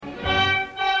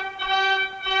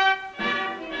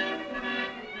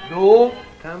Då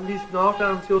kan vi snart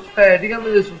anse oss färdiga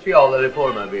med det sociala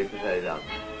reformarbetet här i landet.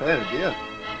 Färdiga?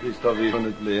 Visst har vi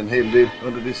hunnit bli en hel del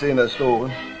under de senaste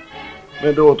åren.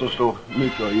 Men det återstår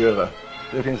mycket att göra.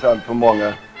 Det finns allt för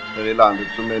många här i landet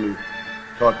som ännu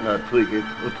saknar trygghet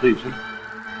och trivsel.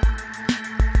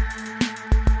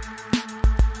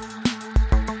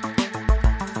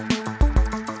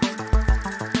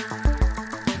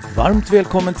 Varmt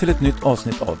välkommen till ett nytt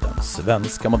avsnitt av Den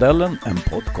svenska modellen, en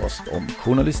podcast om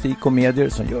journalistik och medier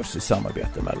som görs i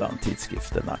samarbete mellan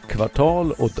tidskrifterna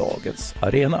Kvartal och Dagens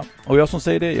Arena. Och jag som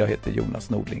säger det, jag heter Jonas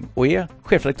Nordling och är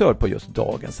chefredaktör på just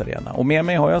Dagens Arena. Och med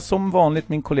mig har jag som vanligt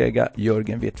min kollega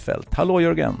Jörgen Wittfeldt. Hallå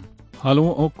Jörgen! Hallå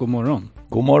och god morgon.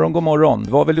 God morgon, god morgon.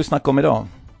 Vad vill du snacka om idag?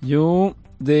 Jo,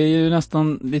 det är ju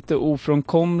nästan lite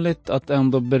ofrånkomligt att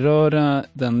ändå beröra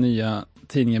den nya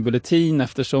tidningen Bulletin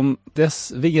eftersom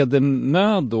dess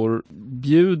vd-mödor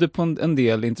bjuder på en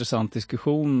del intressant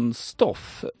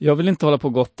diskussionsstoff. Jag vill inte hålla på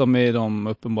gotta med de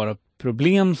uppenbara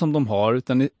problem som de har,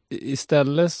 utan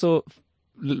istället så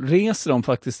reser de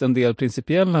faktiskt en del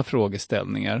principiella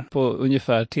frågeställningar på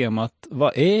ungefär temat: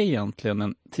 vad är egentligen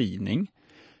en tidning?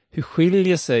 Hur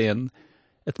skiljer sig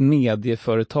ett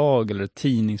medieföretag eller ett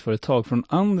tidningsföretag från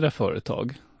andra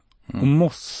företag? Och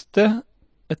måste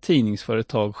ett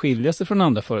tidningsföretag skilja sig från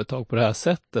andra företag på det här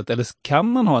sättet? Eller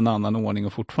kan man ha en annan ordning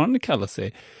och fortfarande kalla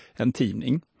sig en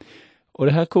tidning? Och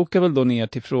det här kokar väl då ner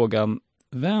till frågan: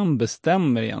 vem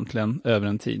bestämmer egentligen över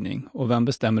en tidning? Och vem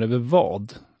bestämmer över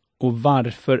vad? Och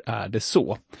varför är det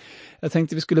så? Jag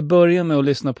tänkte vi skulle börja med att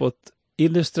lyssna på ett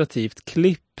illustrativt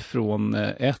klipp från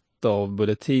ett av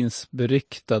Bulletins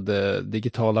beryktade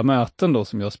digitala möten då,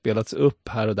 som jag har spelats upp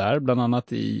här och där, bland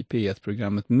annat i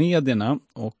P1-programmet Medierna,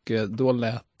 och då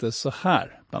lät det så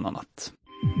här bland annat.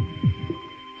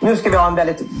 Nu ska vi ha en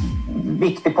väldigt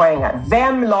viktig poäng här.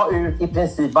 Vem la ut i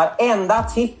princip varenda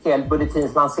artikel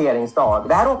Bulletins lanseringsdag?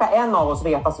 Det här råkar en av oss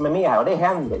veta som är med här, och det är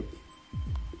Henrik.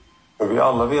 Vi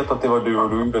alla vet att det var du och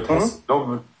du gjorde ett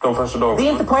hästjobb de första dagarna. Det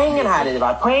är inte poängen här,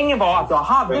 Ivar. Poängen var att jag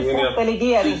hade fått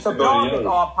delegeringsuppdraget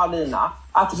av Paulina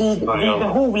att vid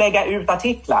behov lägga ut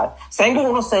artiklar. Sen går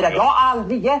hon och säger att jag har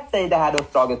aldrig gett dig det här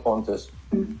uppdraget, Pontus.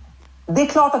 Det är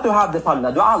klart att du hade,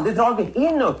 Paulina. Du har aldrig dragit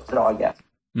in uppdraget.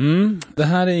 Det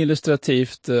här är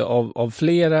illustrativt av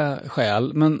flera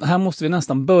skäl, men här måste vi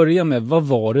nästan börja med: vad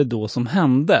var det då som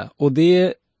hände? Och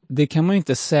det kan man ju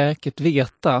inte säkert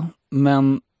veta,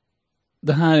 men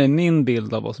det här är min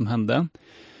bild av vad som hände.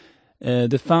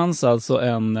 Det fanns alltså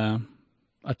en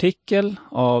artikel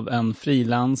av en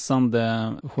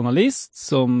frilansande journalist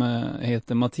som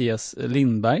heter Mattias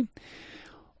Lindberg.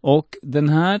 Och den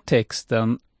här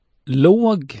texten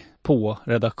låg på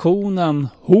redaktionen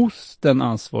hos den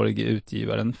ansvarige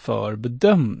utgivaren för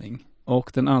bedömning.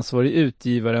 Och den ansvarige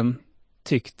utgivaren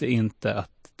tyckte inte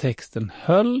att texten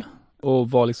höll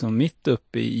och var liksom mitt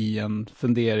uppe i en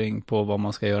fundering på vad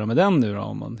man ska göra med den nu då,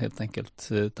 om man helt enkelt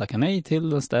tackar nej till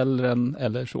den, ställer den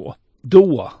eller så.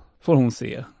 Då får hon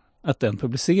se att den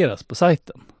publiceras på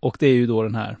sajten. Och det är ju då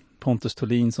den här Pontus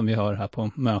Thulin som vi hör här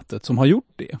på mötet som har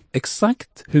gjort det.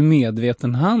 Exakt hur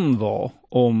medveten han var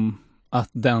om att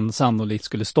den sannolikt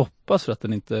skulle stoppas för att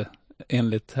den inte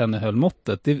enligt henne höll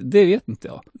måttet, det vet inte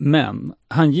jag. Men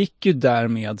han gick ju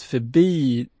därmed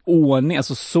förbi ordning,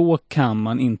 alltså så kan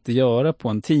man inte göra på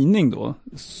en tidning då,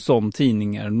 som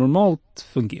tidningar normalt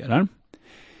fungerar.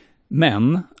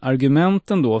 Men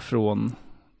argumenten då från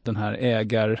den här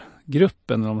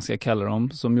ägargruppen, eller vad man ska kalla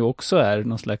dem, som ju också är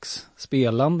någon slags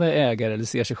spelande ägare, eller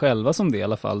ser sig själva som det i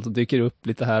alla fall, så dyker upp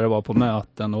lite här och var på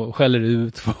möten och skäller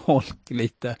ut folk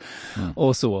lite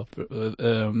och så,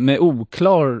 med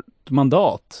oklar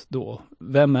mandat då.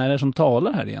 Vem är det som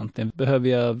talar här egentligen? Behöver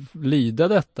jag lyda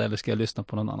detta eller ska jag lyssna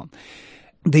på någon annan?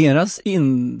 Deras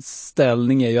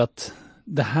inställning är ju att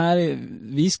det här,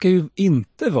 vi ska ju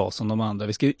inte vara som de andra.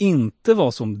 Vi ska ju inte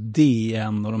vara som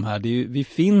DN och de här. Vi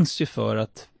finns ju för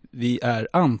att vi är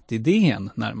anti-DN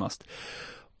närmast.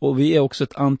 Och vi är också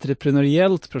ett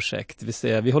entreprenöriellt projekt. Det vill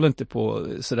säga, vi håller inte på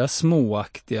sådär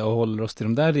småaktiga och håller oss till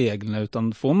de där reglerna,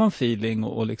 utan får man feeling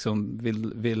och liksom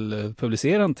vill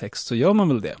publicera en text så gör man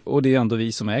väl det. Och det är ändå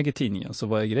vi som äger tidningen, så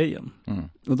vad är grejen?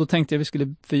 Och då tänkte jag vi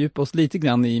skulle fördjupa oss lite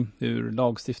grann i hur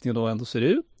lagstiftningen då ändå ser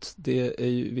ut. Det är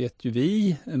ju, vet ju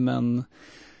vi, men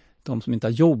de som inte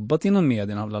har jobbat inom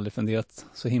medierna har väl aldrig funderat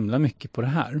så himla mycket på det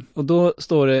här. Och då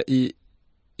står det i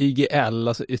YGL,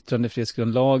 alltså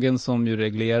yttrandefrihetsgrundlagen, som ju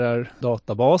reglerar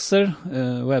databaser,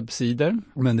 webbsidor.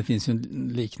 Men det finns ju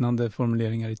liknande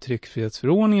formuleringar i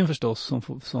tryckfrihetsförordningen förstås,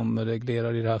 som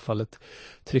reglerar i det här fallet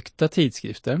tryckta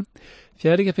tidskrifter.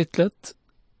 4:e kapitlet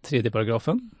Tredje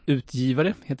paragrafen.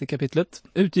 Utgivare heter kapitlet.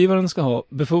 Utgivaren ska ha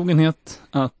befogenhet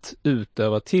att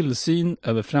utöva tillsyn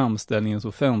över framställningens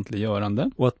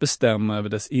offentliggörande och att bestämma över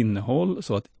dess innehåll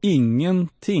så att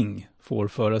ingenting får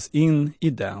föras in i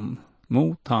den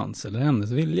mot hans eller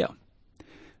hennes vilja.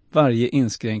 Varje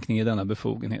inskränkning i denna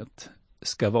befogenhet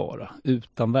ska vara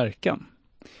utan verkan.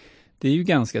 Det är ju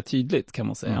ganska tydligt kan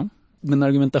man säga. Men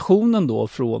argumentationen då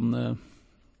från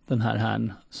den här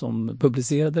herrn som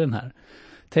publicerade den här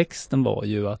texten var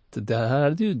ju att det här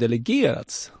hade ju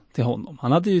delegerats till honom.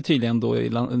 Han hade ju tydligen då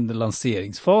under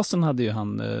lanseringsfasen hade ju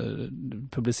han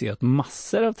publicerat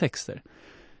massor av texter.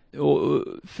 Och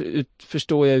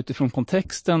förstår jag utifrån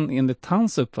kontexten enligt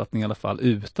hans uppfattning i alla fall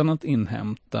utan att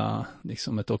inhämta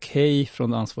liksom ett okej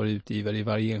från ansvarig utgivare i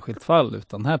varje enskilt fall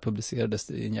utan här publicerades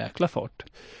det i en jäkla fart.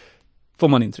 Får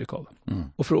man intryck av.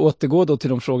 Och för att återgå då till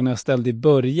de frågorna jag ställde i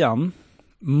början,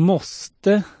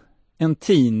 måste en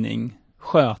tidning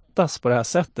skötas på det här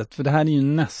sättet? För det här är ju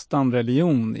nästan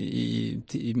religion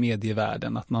i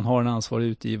medievärlden, att man har en ansvarig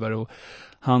utgivare och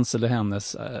hans eller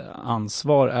hennes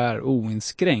ansvar är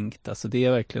oinskränkt. Alltså det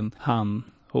är verkligen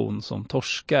hon som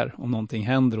torskar om någonting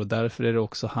händer och därför är det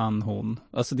också hon.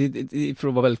 Alltså det för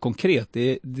att vara väldigt konkret,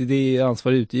 det är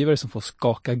ansvarig utgivare som får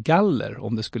skaka galler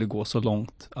om det skulle gå så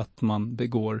långt att man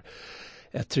begår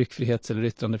ett tryckfrihets- eller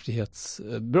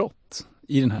yttrandefrihetsbrott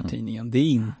i den här tidningen. Det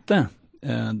är inte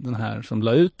den här som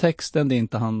la ut texten, det är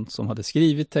inte han som hade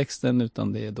skrivit texten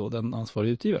utan det är då den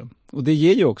ansvariga utgivaren. Och det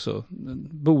ger ju också,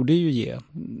 borde ju ge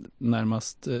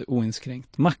närmast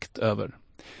oinskränkt makt över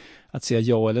att säga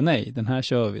ja eller nej, den här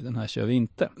kör vi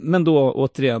inte. Men då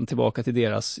återigen tillbaka till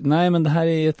deras, nej men det här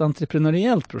är ett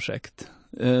entreprenöriellt projekt.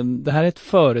 Det här är ett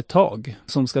företag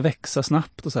som ska växa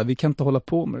snabbt och så här, vi kan inte hålla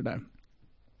på med det där.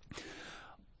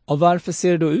 Och varför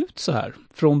ser det då ut så här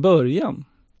från början,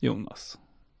 Jonas?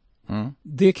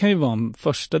 Det kan ju vara en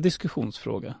första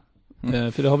diskussionsfråga.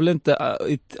 För det har väl inte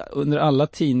under alla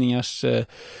tidningars...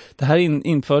 Det här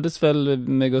infördes väl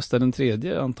med Gustav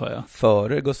III, antar jag?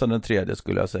 Före Gustav III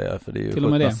skulle jag säga. För det är ju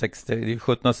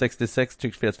 1766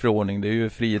 tryckfrihetsförordning. Det är ju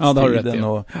frihetstiden. Ja,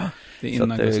 och, det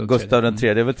är så att, Gustav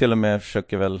III väl till och med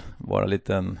försöker väl vara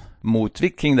lite en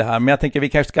motvikt kring det här. Men jag tänker vi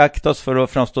kanske ska akta oss för att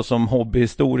framstå som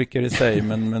hobbyhistoriker i sig.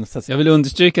 Men jag vill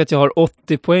understryka att jag har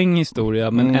 80 poäng i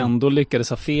historia men ändå lyckades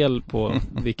ha fel på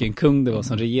vilken kung det var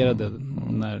som regerade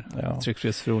när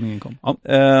tryckfrihetsförordningen kom.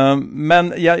 Ja.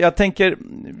 Men jag tänker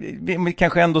vi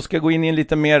kanske ändå ska gå in i en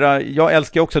lite mera... Jag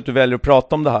älskar också att du väljer att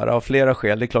prata om det här av flera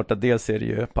skäl. Det är klart att dels är det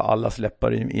ju på alla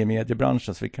släppar i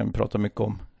mediebranschen så vi kan prata mycket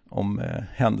om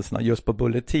händelserna just på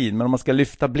Bulletin. Men om man ska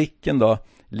lyfta blicken då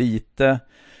lite...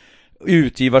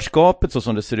 Utgivarskapet så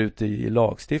som det ser ut i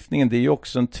lagstiftningen, det är ju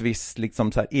också en tvist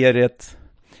liksom så här, är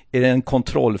det en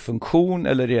kontrollfunktion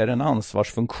eller är det en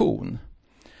ansvarsfunktion?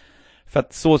 För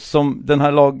att så som den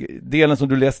här lagdelen som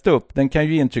du läste upp, den kan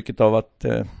ju ge intrycket av att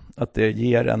det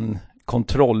ger en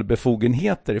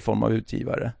kontrollbefogenheter i form av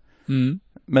utgivare.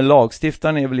 Men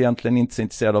lagstiftaren är väl egentligen inte så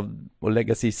intresserad av att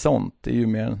lägga sig i sånt. Det är ju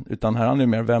mer, utan här handlar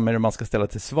det mer vem är det man ska ställa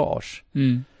till svars.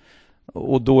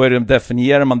 Och då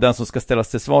definierar man den som ska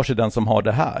ställas till svars är den som har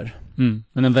det här.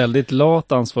 Men en väldigt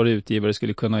lat ansvarig utgivare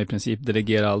skulle kunna i princip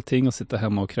delegera allting och sitta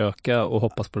hemma och kröka och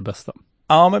hoppas på det bästa.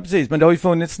 Ja, men precis. Men det har ju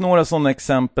funnits några sådana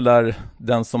exempel där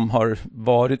den som har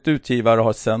varit utgivare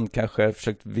har sen kanske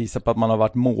försökt visa på att man har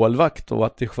varit målvakt och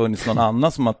att det funnits någon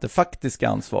annan som har det faktiska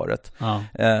ansvaret.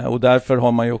 Och därför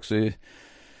har man ju också...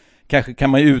 Kanske kan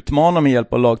man ju utmana med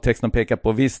hjälp av lagtexten och peka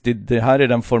på visst, det här är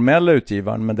den formella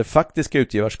utgivaren men det faktiska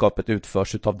utgivarskapet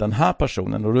utförs av den här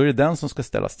personen och då är det den som ska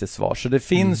ställas till svar. Så det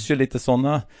finns ju lite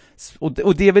sådana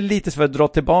och det är väl lite för att dra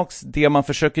tillbaks det man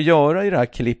försöker göra i det här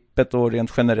klippet och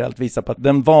rent generellt visa på att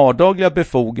den vardagliga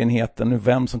befogenheten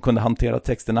vem som kunde hantera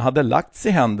texterna hade lagts i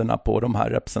händerna på de här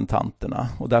representanterna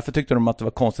och därför tyckte de att det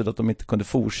var konstigt att de inte kunde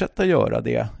fortsätta göra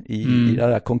det i det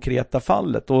här konkreta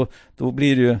fallet och då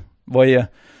blir det ju,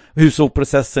 hur såg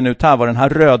processen ut här? Var den här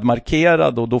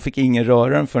rödmarkerad och då fick ingen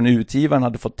röra den förrän utgivaren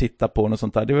hade fått titta på den och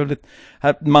sånt där. Det var väl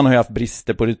man har ju haft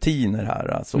brister på rutiner här.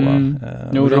 Alltså.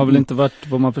 Jo, det har väl inte varit,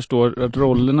 vad man förstår, att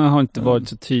rollerna har inte varit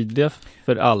så tydliga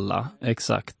för alla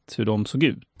exakt hur de såg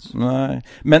ut. Nej,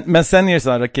 men sen är det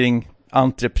så här kring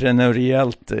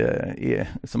entreprenöriellt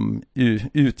som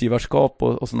utgivarskap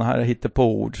och såna här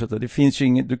hittepåord. Så det finns ju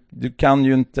inget, du kan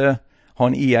ju inte ha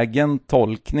en egen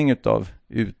tolkning utav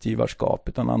utgivarskap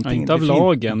utan antingen inte av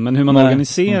lagen men hur man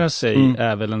organiserar sig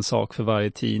är väl en sak för varje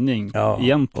tidning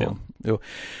egentligen. Jo.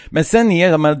 Men sen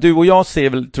är du och jag ser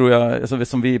väl tror jag alltså,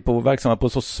 som vi är på verksamma på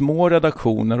så små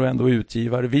redaktioner och ändå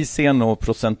utgivare vi ser nog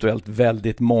procentuellt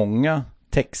väldigt många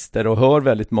texter och hör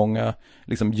väldigt många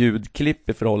liksom ljudklipp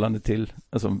i förhållande till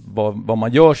alltså, vad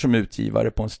man gör som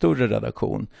utgivare på en större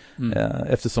redaktion.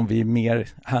 Eftersom vi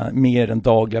är mer än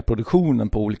dagliga produktionen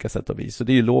på olika sätt och vis. Så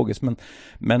det är ju logiskt.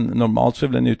 Men normalt så är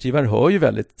väl en utgivare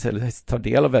tar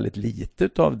del av väldigt lite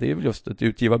utav det. Är väl just ett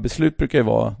utgivarbeslut brukar ju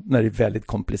vara när det är väldigt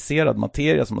komplicerad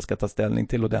materia som man ska ta ställning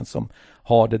till och den som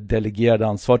har det delegerade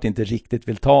ansvaret inte riktigt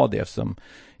vill ta det eftersom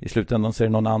i slutändan så är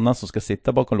det någon annan som ska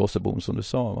sitta bakom lås och bom som du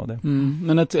sa. Var det?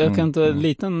 Men jag kan ta en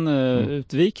liten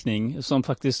utvikning som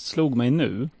faktiskt slog mig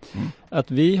nu.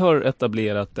 Att vi har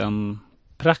etablerat en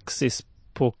praxis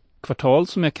på kvartal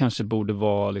som jag kanske borde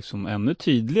vara liksom ännu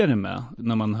tydligare med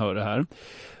när man hör det här.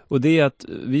 Och det är att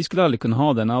vi skulle aldrig kunna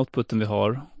ha den outputen vi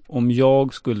har om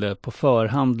jag skulle på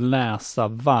förhand läsa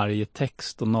varje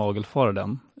text och nagelfara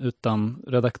den. Utan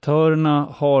redaktörerna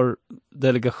har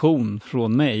delegation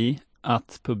från mig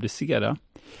att publicera.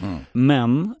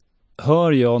 Men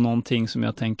hör jag någonting som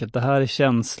jag tänker att det här är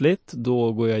känsligt,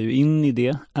 då går jag ju in i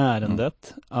det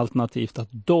ärendet. Alternativt att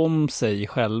de säger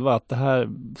själva att det här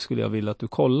skulle jag vilja att du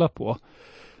kollar på.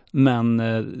 Men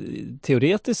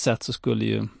teoretiskt sett så skulle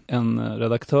ju en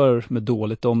redaktör med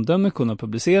dåligt omdöme kunna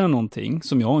publicera någonting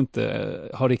som jag inte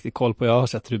har riktigt koll på. Jag har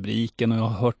sett rubriken och jag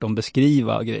har hört dem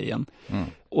beskriva grejen.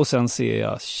 Och sen ser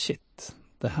jag, shit,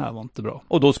 det här var inte bra.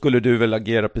 Och då skulle du väl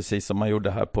agera precis som man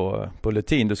gjorde här på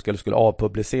Bulletin. Du skulle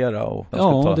avpublicera.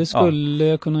 Det skulle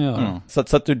jag kunna göra. Så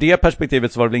att ur det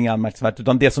perspektivet så var det väl inget anmärkningsvärt.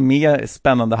 Utan det som är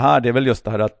spännande här det är väl just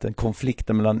det här att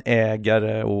konflikten mellan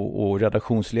ägare och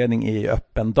redaktionsledning är i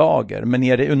öppen dager. Men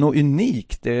är det något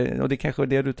unikt? Och det kanske är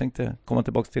det du tänkte komma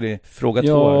tillbaka till i fråga 2.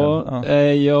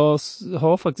 Jag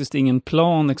har faktiskt ingen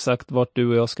plan exakt vart du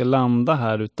och jag ska landa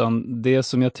här. Utan det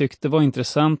som jag tyckte var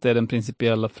intressant är den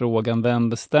principiella frågan.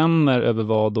 Vem bestämmer över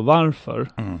vad och varför.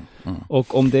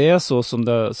 Och om det är så som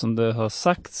det har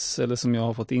sagts eller som jag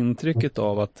har fått intrycket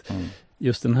av att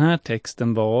just den här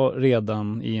texten var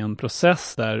redan i en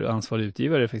process där ansvarig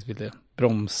utgivare faktiskt ville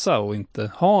bromsa och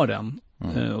inte ha den.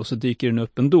 Och så dyker den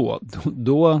upp ändå.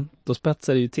 Då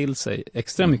spetsar det ju till sig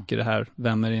extra mycket det här.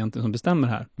 Vem är det egentligen som bestämmer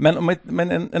här?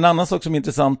 Men en annan sak som är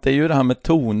intressant är ju det här med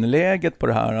tonläget på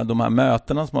det här. De här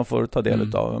mötena som man får ta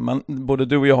del av. Både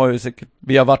du och jag har ju säkert,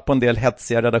 vi har varit på en del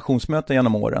hetsiga redaktionsmöten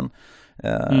genom åren.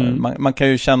 Man kan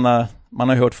ju känna, man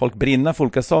har hört folk brinna för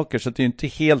olika saker så det är ju inte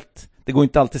helt, det går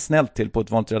inte alltid snällt till på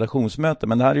ett vanligt redaktionsmöte.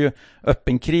 Men det här är ju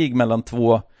öppen krig mellan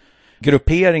två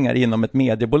grupperingar inom ett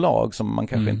mediebolag som man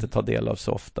kanske inte tar del av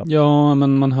så ofta. Ja,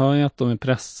 men man hör ju att de är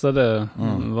pressade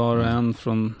var och en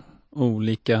från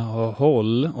olika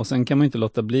håll. Och sen kan man inte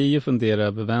låta bli att fundera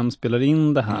över vem spelar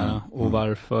in det här och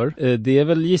varför. Det är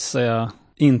väl, gissar jag,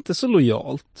 inte så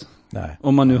lojalt. Nej.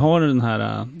 Om man nu har den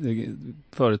här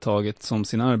företaget som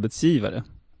sin arbetsgivare.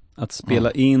 Att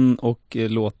spela in och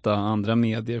låta andra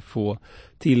medier få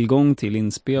tillgång till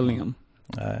inspelningen.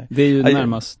 Nej. Det är ju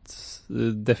närmast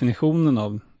definitionen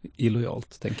av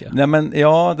illojalt, tänker jag. Nej, men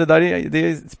ja, det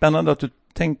är spännande att du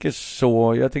tänker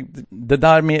så. Jag tänkte, det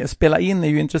där med spela in är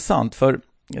ju intressant för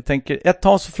jag tänker, ett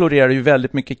tag så florerar ju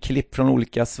väldigt mycket klipp från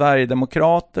olika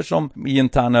Sverigedemokrater som i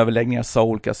interna överläggningar sa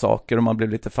olika saker och man blev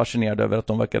lite fascinerad över att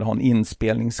de verkade ha en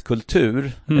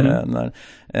inspelningskultur.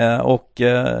 Och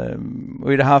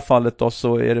i det här fallet då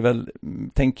så är det väl,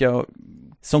 tänker jag,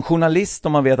 som journalist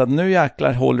om man vet att nu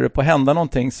jäklar håller det på att hända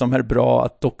någonting som är bra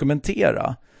att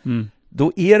dokumentera.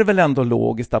 Då är det väl ändå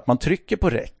logiskt att man trycker på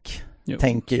räck.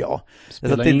 Tänker jag.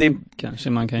 Spela in kanske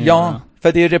man kan göra. Ja,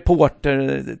 för det är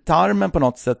reportertarmen på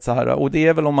något sätt så här. Och det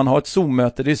är väl om man har ett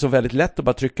Zoom-möte, det är så väldigt lätt att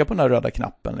bara trycka på den här röda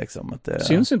knappen. Liksom, att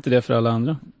syns inte det för alla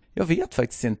andra? Jag vet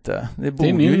faktiskt inte. Det borde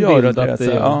är min ju göra det.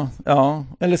 Så, ja.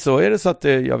 Eller så är det så att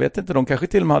jag vet inte. De kanske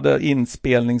till och med hade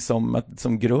inspelning som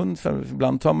grund. För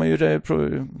ibland tar man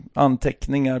ju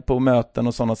anteckningar på möten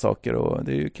och sådana saker. Och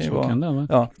det kan ju vara. Kan det, va?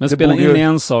 Ja, men spela in är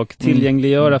en sak.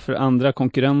 Tillgängliggöra för andra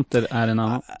konkurrenter är en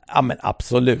annan. Ja, men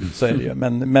absolut, så är det ju.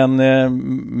 Men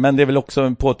det är väl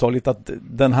också påtagligt att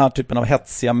den här typen av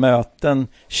hetsiga möten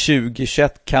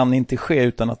 2021 kan inte ske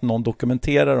utan att någon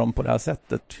dokumenterar dem på det här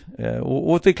sättet.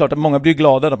 Och det är klart att många blir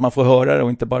glada att man får höra det och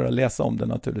inte bara läsa om det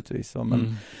naturligtvis.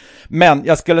 Men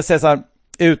jag skulle säga så här,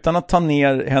 utan att ta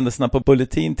ner händelserna på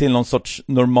Bulletin till någon sorts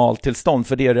normaltillstånd,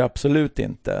 för det är det absolut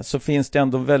inte, så finns det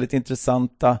ändå väldigt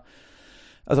intressanta,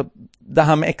 alltså det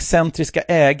här med excentriska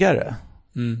ägare.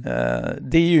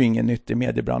 Det är ju ingen nytt i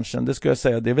mediebranschen, det skulle jag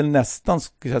säga. Det är väl nästan,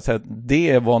 skulle jag säga,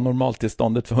 det var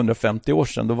normaltillståndet för 150 år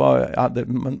sedan. Då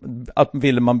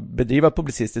ville man bedriva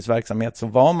publicistisk verksamhet så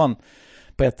var man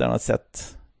på ett eller annat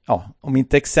sätt om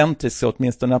inte excentrisk så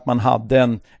åtminstone att man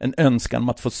hade en önskan om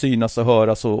att få synas och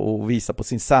höras och visa på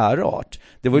sin särart.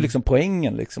 Det var ju liksom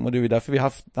poängen liksom, och det är ju därför vi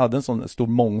hade en sån stor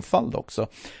mångfald också.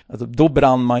 Alltså, då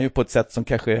brann man ju på ett sätt som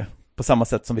kanske på samma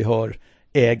sätt som vi hör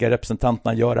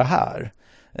ägarrepresentanterna göra här.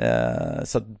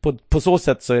 Så på så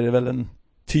sätt så är det väl en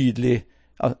tydlig...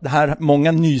 Det här,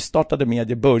 många nystartade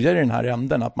medier börjar i den här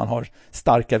änden, att man har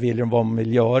starka viljor om vad man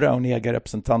vill göra och en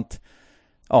egarrepresentant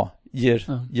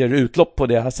ger utlopp på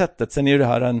det här sättet. Sen är det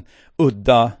här en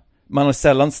udda... Man har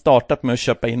sällan startat med att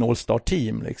köpa in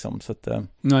all-star-team. Liksom, så att,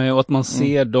 nej, och att man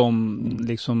ser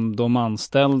de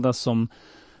anställda som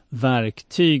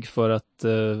verktyg för att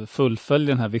fullfölja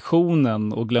den här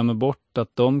visionen och glömmer bort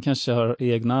att de kanske har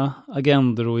egna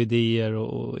agendor och idéer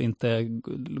och inte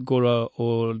går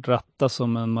att ratta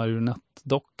som en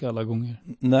marionettdocka alla gånger.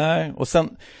 Nej, och sen...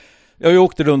 Jag har ju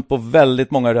åkt runt på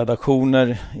väldigt många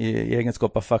redaktioner i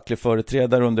egenskap av facklig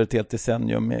företrädare under ett helt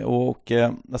decennium. Och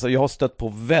alltså jag har stött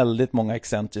på väldigt många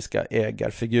excentriska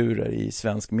ägarfigurer i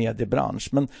svensk mediebransch.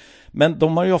 Men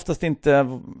de har ju oftast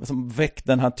inte väckt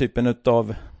den här typen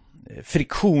av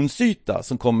friktionsyta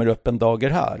som kommer upp en dager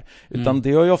här. Utan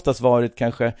det har ju oftast varit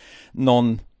kanske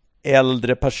någon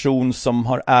äldre person som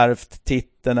har ärvt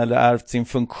titeln eller ärvt sin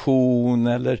funktion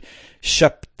eller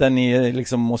köpt den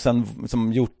och sen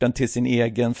som gjort den till sin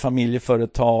egen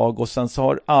familjeföretag, och sen så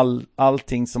har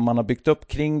allting som man har byggt upp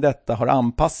kring detta har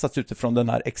anpassats utifrån den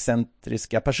här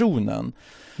excentriska personen.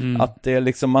 Att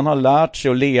det man har lärt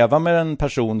sig att leva med en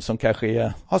person som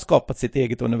kanske har skapat sitt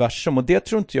eget universum, och det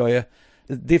tror inte jag är...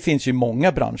 Det finns ju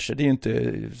många branscher, det är ju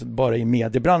inte bara i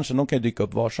mediebranschen, de kan ju dyka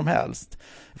upp var som helst.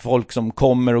 Folk som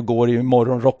kommer och går i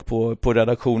morgonrock på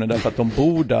redaktionen därför att de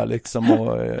bor där liksom,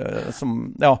 och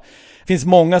det finns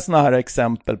många såna här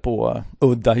exempel på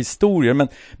udda historier,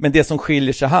 men det som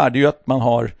skiljer sig här, det är ju att man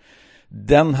har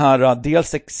den här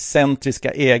dels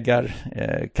excentriska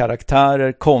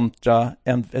ägarkaraktärer kontra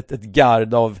ett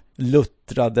gard av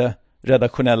luttrade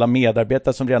redaktionella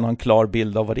medarbetare som redan har en klar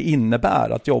bild av vad det innebär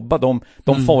att jobba. De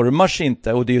formar sig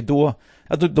inte, och det är ju då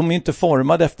att de är inte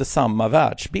formade efter samma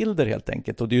världsbilder helt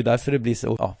enkelt, och det är ju därför det blir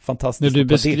så fantastiskt. När du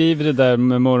beskriver det där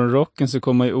med morgonrocken så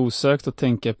kommer jag osökt att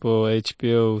tänka på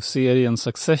HBO-serien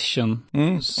Succession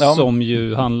som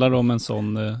ju handlar om en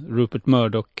sån Rupert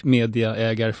Murdoch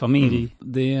mediaägarfamilj.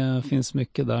 Det finns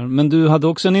mycket där. Men du hade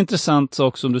också en intressant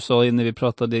sak som du sa när vi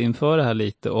pratade inför det här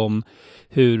lite om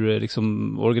hur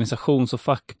organisations- och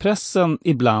fackpressen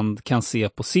ibland kan se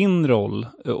på sin roll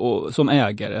som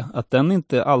ägare. Att den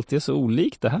inte alltid är så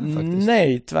olik det här faktiskt.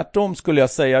 Nej, tvärtom skulle jag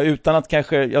säga. Utan att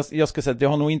kanske, jag ska säga att jag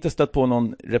har nog inte stött på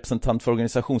någon representant för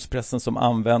organisationspressen som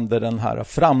använder den här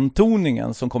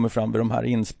framtoningen som kommer fram vid de här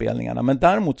inspelningarna. Men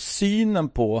däremot synen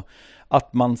på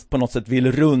att man på något sätt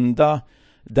vill runda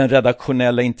den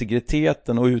redaktionella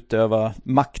integriteten och utöva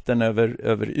makten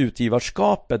över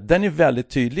utgivarskapet, den är väldigt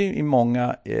tydlig i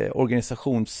många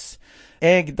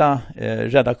organisationsägda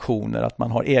redaktioner, att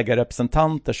man har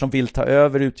ägarrepresentanter som vill ta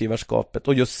över utgivarskapet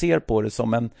och just ser på det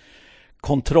som en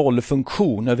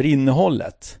kontrollfunktion över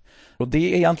innehållet. Och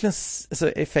det är egentligen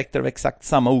effekter av exakt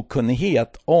samma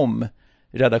okunnighet om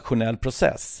redaktionell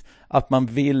process, att man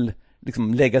vill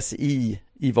lägga sig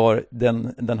i vad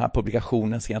den här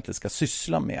publikationen egentligen ska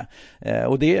syssla med.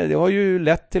 Och det har ju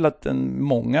lett till att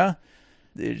många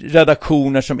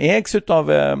redaktioner som ägs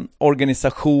av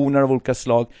organisationer av olika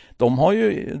slag, det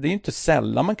är ju inte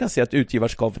sällan man kan se att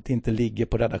utgivarskapet inte ligger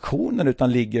på redaktionen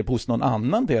utan ligger hos någon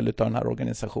annan del av den här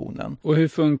organisationen. Och hur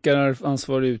funkar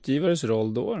ansvarig utgivares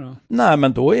roll då? Nej,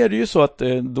 men då är det ju så att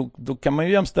då kan man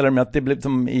ju jämställa det med att det blir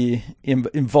som i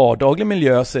en vardaglig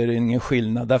miljö, så är det ingen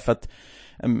skillnad, därför att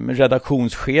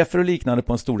redaktionschefer och liknande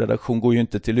på en stor redaktion går ju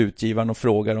inte till utgivaren och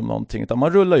frågar om någonting, utan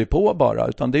man rullar ju på bara,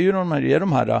 utan det är ju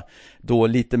de här då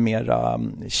lite mer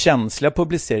känsliga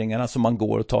publiceringarna som man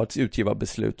går och tar ett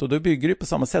utgivarbeslut, och då bygger det på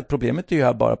samma sätt. Problemet är ju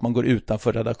här bara att man går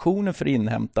utanför redaktionen för att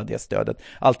inhämta det stödet,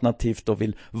 alternativt då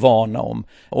vill varna om,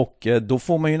 och då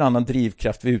får man ju en annan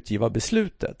drivkraft vid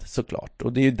utgivarbeslutet såklart,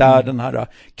 och det är ju där den här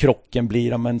krocken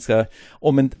blir,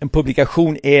 om en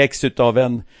publikation ägs utav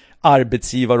en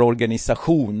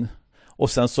arbetsgivarorganisation och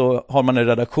sen så har man en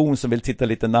redaktion som vill titta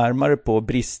lite närmare på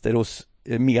brister hos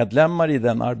medlemmar i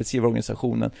den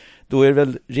arbetsgivarorganisationen, då är det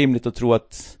väl rimligt att tro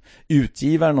att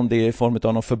utgivaren, om det är i form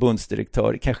av någon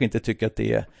förbundsdirektör, kanske inte tycker att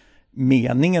det är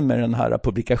meningen med den här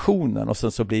publikationen, och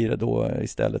sen så blir det då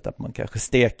istället att man kanske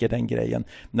steker den grejen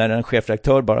när en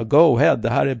chefredaktör bara go ahead, det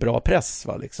här är bra press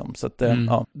liksom. Så att,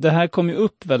 Det här kom ju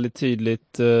upp väldigt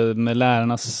tydligt med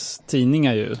lärarnas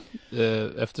tidningar ju,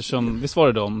 eftersom, visst var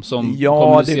det de som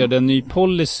kommunicerade en ny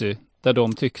policy där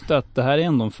de tyckte att det här är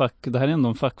ändå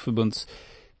en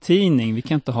fackförbundstidning, vi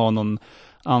kan inte ha någon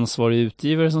ansvarig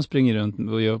utgivare som springer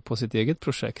runt och gör på sitt eget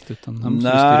projekt, utan han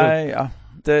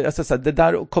det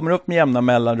där kommer upp med jämna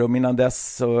mellanrum. Innan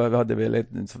dess så hade vi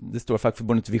det stora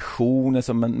fackförbundet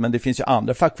Visioner, men det finns ju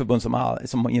andra fackförbund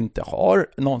som inte har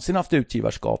någonsin haft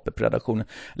utgivarskapet på redaktionen.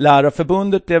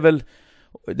 Lärarförbundet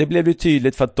blev ju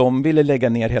tydligt för att de ville lägga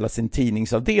ner hela sin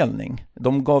tidningsavdelning.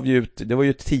 De gav ju ut, det var ju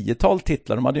ett 10-tal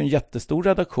titlar, de hade ju en jättestor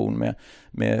redaktion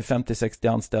med 50-60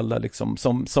 anställda liksom,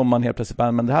 som man helt plötsligt,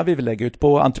 men det här vill vi lägga ut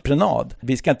på entreprenad.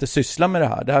 Vi ska inte syssla med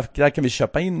det här kan vi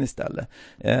köpa in istället.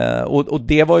 Och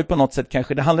det var ju på något sätt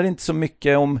kanske, det handlar inte så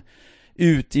mycket om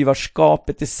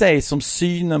utgivarskapet i sig som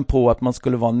synen på att man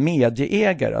skulle vara en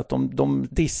medieägare, att de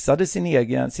dissade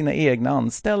sina egna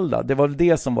anställda. Det var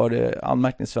det som var det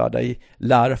anmärkningsvärda i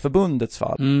Lärarförbundets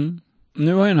fall.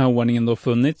 Nu har ju den här ordningen då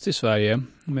funnits i Sverige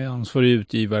med ansvarig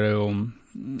utgivare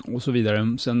och så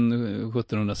vidare sedan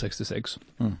 1766.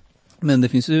 Men det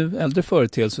finns ju äldre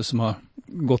företeelser som har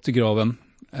gått i graven.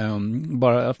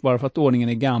 Bara för att ordningen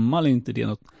är gammal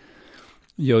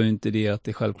gör ju inte det att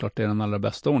det självklart är den allra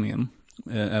bästa ordningen.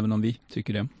 Även om vi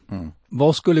tycker det.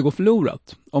 Vad skulle gå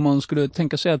förlorat? Om man skulle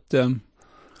tänka sig att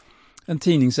en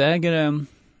tidningsägare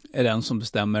är den som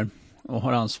bestämmer och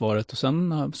har ansvaret, och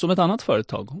sen som ett annat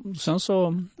företag. Sen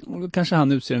så kanske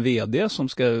han utser en vd som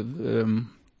ska,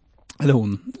 eller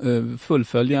hon,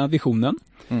 fullfölja visionen.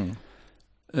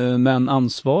 Men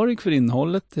ansvarig för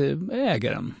innehållet är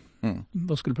ägaren.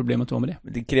 Vad skulle problemet vara med det?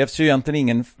 Det krävs ju egentligen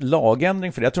ingen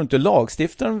lagändring för det. Jag tror inte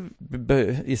lagstiftaren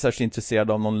är särskilt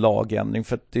intresserad av någon lagändring,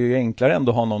 för att det är ju enklare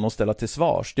ändå att ha någon att ställa till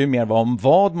svars. Det är ju mer om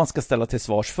vad man ska ställa till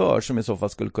svars för som i så fall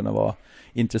skulle kunna vara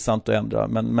intressant att ändra.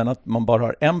 Men att man bara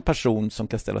har en person som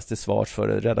kan ställas till svars för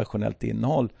ett redaktionellt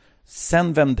innehåll.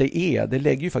 Sen vem det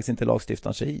lägger ju faktiskt inte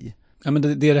lagstiftaren sig i. Ja,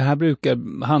 men det här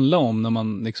brukar handla om när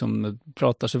man liksom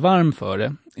pratar sig varm för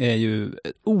det är ju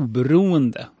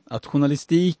oberoende. Att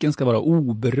journalistiken ska vara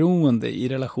oberoende i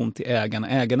relation till ägarna.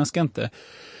 Ägarna ska inte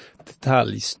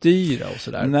detaljstyra och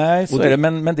sådär. Nej, så är det.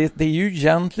 Men det är ju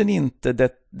egentligen inte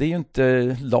det är ju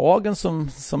inte lagen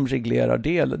som reglerar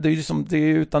det. Det är ju som det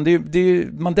är, utan det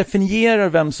är man definierar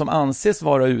vem som anses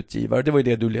vara utgivare. Det var ju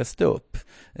det du läste upp.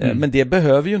 Men det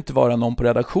behöver ju inte vara någon på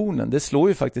redaktionen. Det slår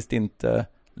ju faktiskt inte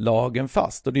lagen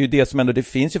fast. Och det är ju det som ändå, det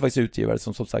finns ju faktiskt utgivare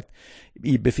som sagt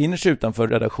befinner sig utanför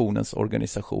redaktionens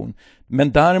organisation.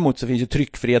 Men däremot så finns ju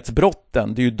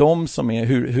tryckfrihetsbrotten. Det är ju de som är,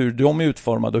 hur de är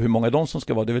utformade och hur många de som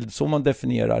ska vara. Det är väl så man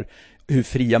definierar hur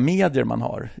fria medier man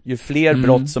har. Ju fler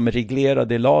brott som är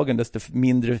reglerade i lagen, desto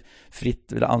mindre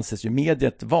fritt anses ju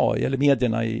mediet vara, eller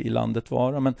medierna i landet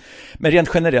vara. Men rent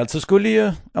generellt så skulle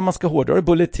ju, om man ska hårdare,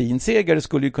 bulletinsägare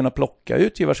skulle ju kunna plocka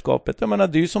utgivarskapet. Jag menar,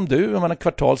 det är ju som du, jag menar,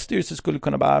 kvartalsstyrelse skulle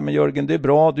kunna bara, men Jörgen, det är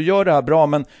bra, du gör det här bra,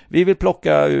 men vi vill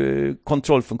plocka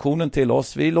kontrollfunktionen till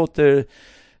oss. Vi låter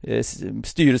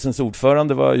styrelsens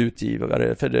ordförande var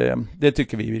utgivare, för det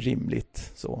tycker vi är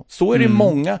rimligt. Så är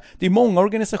det det är många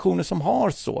organisationer som har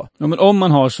så. Ja, men om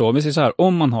man har så, vi säger så här,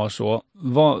 om man har så,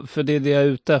 för det jag är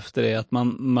ute efter är att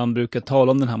man brukar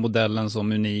tala om den här modellen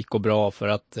som unik och bra för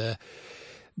att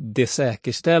det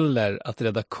säkerställer att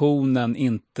redaktionen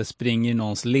inte springer i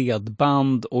någons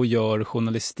ledband och gör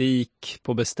journalistik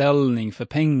på beställning för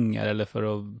pengar eller för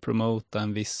att promota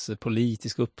en viss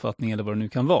politisk uppfattning eller vad det nu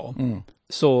kan vara.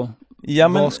 Så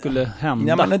vad skulle hända?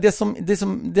 Ja,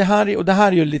 men det här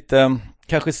är ju lite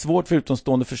kanske svårt för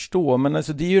utomstående att förstå, men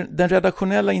alltså det är ju den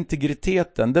redaktionella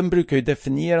integriteten, den brukar ju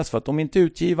definieras för att om inte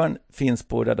utgivaren finns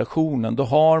på redaktionen, då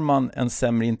har man en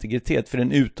sämre integritet för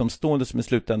en utomstående som i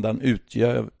slutändan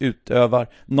utövar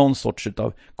någon sorts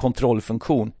av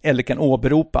kontrollfunktion eller kan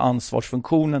åberopa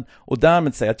ansvarsfunktionen och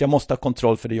därmed säga att jag måste ha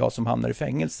kontroll för det jag som hamnar i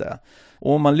fängelse.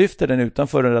 Och om man lyfter den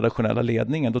utanför den redaktionella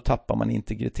ledningen, då tappar man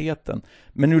integriteten.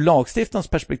 Men ur lagstiftarens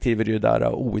perspektiv är det ju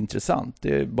där ointressant.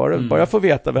 Det är bara få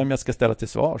veta vem jag ska ställa till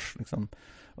svars. Liksom.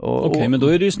 Okej, men då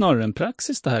är det ju snarare en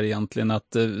praxis det här egentligen.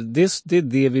 Att det är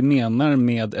det vi menar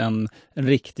med en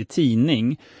riktig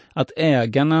tidning. Att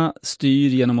ägarna styr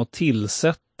genom att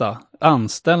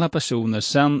anställa personer,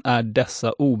 sen är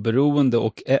dessa oberoende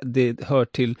och det hör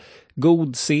till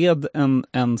god sed,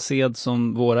 en sed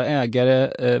som våra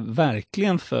ägare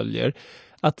verkligen följer,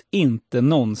 att inte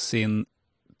någonsin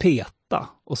peta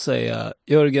och säga,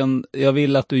 Jörgen, jag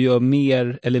vill att du gör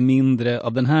mer eller mindre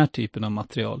av den här typen av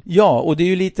material. Ja, och det är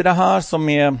ju lite det här som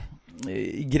är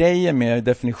grejer med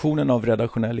definitionen av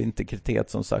redaktionell integritet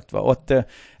som sagt, va? Och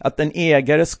att en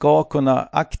ägare ska kunna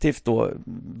aktivt då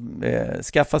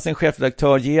skaffa sin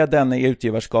chefredaktör, ge den i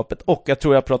utgivarskapet, och jag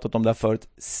tror jag har pratat om det här förut,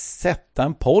 sätta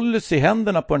en policy i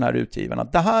händerna på den här utgivaren.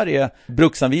 Det här är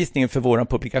bruksanvisningen för våran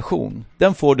publikation.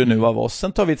 Den får du nu av oss.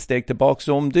 Sen tar vi ett steg tillbaka.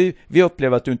 Så om vi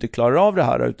upplever att du inte klarar av det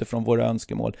här utifrån våra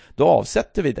önskemål, då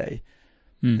avsätter vi dig.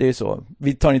 Det är så.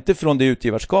 Vi tar inte från det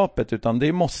utgivarskapet, utan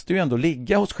det måste ju ändå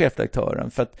ligga hos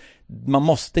chefredaktören, för att man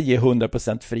måste ge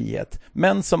 100% frihet.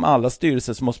 Men som alla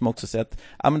styrelser så måste man också säga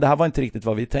att men det här var inte riktigt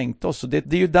vad vi tänkte oss. Så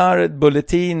det är ju där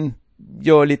Bulletin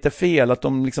gör lite fel, att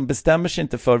de liksom bestämmer sig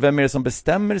inte för vem är det som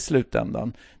bestämmer i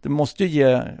slutändan. Det måste ju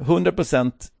ge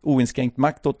 100% oinskränkt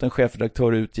makt åt en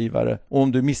chefredaktör och utgivare, och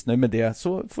om du är missnöjd med det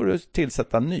så får du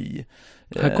tillsätta ny.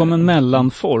 Här kommer en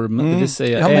mellanform, det vill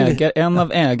säga en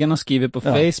av ägarna skriver på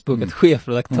Facebook att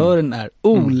chefredaktören är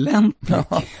olämplig.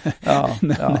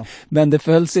 Men det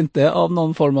följs inte av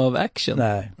någon form av action.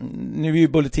 Nej. Nu är ju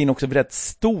Bulletin också rätt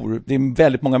stor. Det är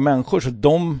väldigt många människor, så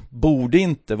de borde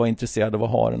inte vara intresserade av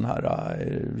att ha den här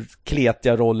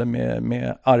kletiga rollen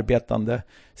med arbetande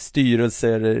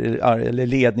styrelser eller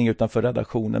ledning utanför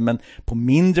redaktionen. Men på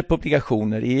mindre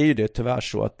publikationer är ju det tyvärr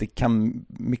så att det kan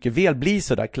mycket väl bli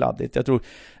så där kladdigt.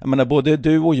 Jag menar, både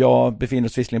du och jag befinner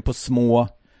oss visserligen på små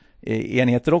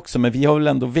enheter också, men vi har väl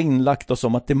ändå vinnlagt oss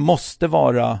om att det måste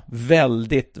vara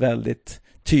väldigt, väldigt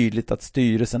tydligt att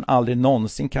styrelsen aldrig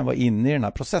någonsin kan vara inne i den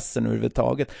här processen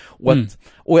överhuvudtaget.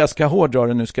 Och jag ska hårdra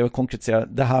det nu, ska jag konkretisera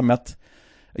det här med att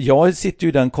jag sitter ju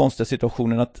i den konstiga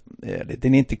situationen att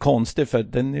den är inte konstig, för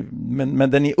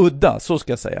men den är udda, så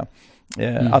ska jag säga.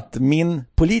 Att min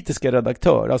politiska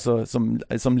redaktör, alltså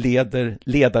som leder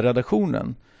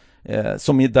ledarredaktionen,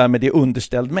 som är därmed är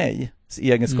underställd mig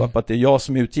i egenskap att det är jag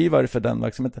som är utgivare för den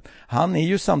verksamheten, han är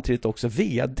ju samtidigt också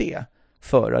vd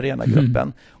för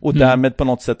Arenagruppen och därmed på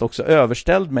något sätt också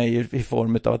överställd mig i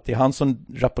form av att det är han som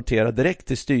rapporterar direkt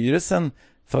till styrelsen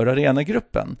för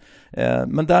Arenagruppen.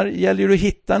 Men där gäller det att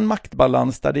hitta en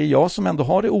maktbalans där det är jag som ändå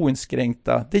har det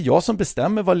oinskränkta. Det är jag som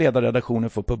bestämmer vad ledarredaktionen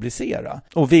får publicera.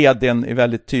 Och vdn är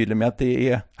väldigt tydlig med att det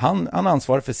är han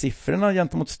ansvarar för siffrorna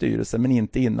gentemot styrelsen, men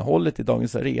inte innehållet i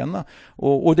Dagens Arena.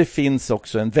 Och det finns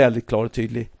också en väldigt klar och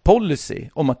tydlig policy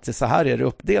om att så här är det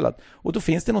uppdelat. Och då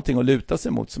finns det någonting att luta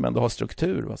sig mot som ändå har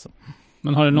struktur. Alltså.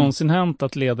 Men har det någonsin hänt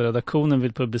att ledarredaktionen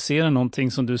vill publicera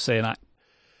någonting som du säger nej?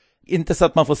 Inte så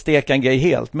att man får steka en grej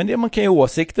helt, men man kan ju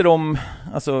åsikter om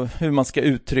alltså, hur man ska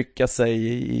uttrycka sig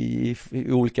i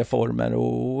olika former,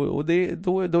 och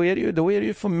då är det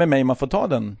ju med mig man får ta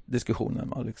den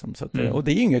diskussionen. Liksom, så att, och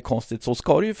det är ju inget konstigt, så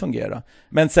ska det ju fungera.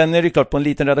 Men sen är det klart, på en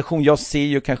liten redaktion, jag ser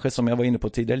ju kanske, som jag var inne på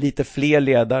tidigare, lite fler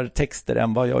ledartexter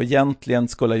än vad jag egentligen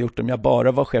skulle ha gjort om jag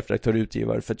bara var chefredaktör och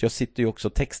utgivare, för att jag sitter ju också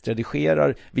och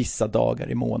textredigerar vissa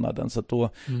dagar i månaden, så att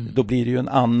då blir det ju en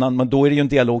annan, men då är det ju en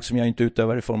dialog som jag inte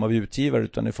utövar i form av utgivare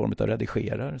utan i form av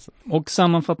redigerare. Och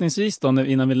sammanfattningsvis då,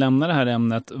 innan vi lämnar det här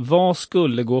ämnet, vad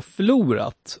skulle gå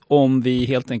förlorat om vi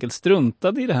helt enkelt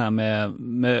struntade i det här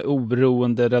med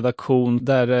oberoende redaktion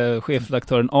där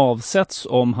chefredaktören avsätts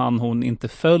om hon inte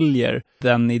följer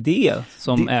den idé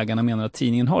som ägarna menar att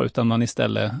tidningen har, utan man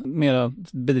istället mera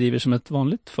bedriver som ett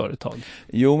vanligt företag?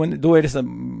 Jo, men då är det så,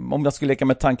 om jag skulle leka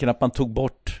med tanken att man tog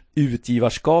bort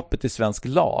utgivarskapet i svensk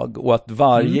lag och att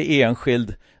varje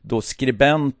enskild då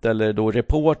skribent eller då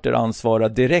reporter ansvarar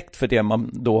direkt för det man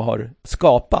då har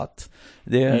skapat.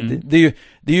 Det är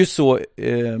ju så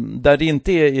där det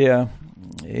inte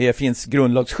finns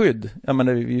grundlagsskydd. Jag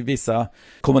menar, i vissa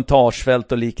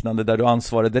kommentarsfält och liknande där du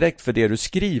ansvarar direkt för det du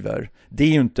skriver. Det är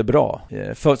ju inte bra.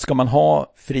 För ska man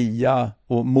ha fria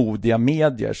och modiga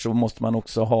medier så måste man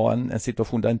också ha en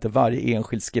situation där inte varje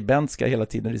enskild skribent ska hela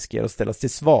tiden riskera att ställas till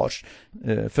svars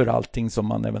för allting som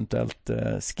man eventuellt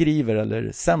skriver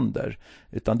eller sänder.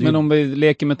 Men om vi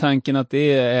leker med tanken att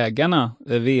det är ägarna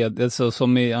alltså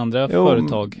som i andra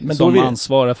företag som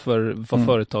ansvarar för vad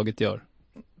företaget gör.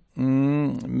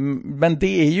 Men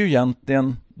det är ju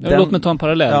egentligen låt mig ta en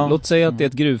parallell. Låt säga att det är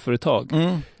ett gruvföretag.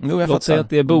 Låt säga att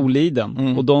det är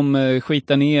Boliden och de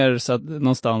skitar ner så att,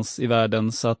 någonstans i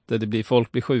världen så att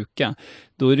folk blir sjuka.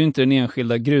 Då är det inte den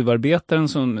enskilda gruvarbetaren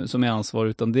som är ansvarig,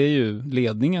 utan det är ju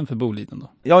ledningen för Boliden då.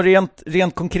 Ja,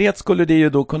 rent konkret skulle det ju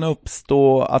då kunna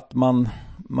uppstå att man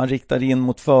riktar in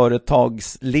mot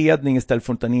företagsledning istället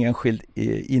för en enskild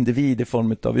individ i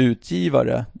form av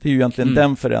utgivare. Det är ju egentligen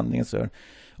den förändringen så.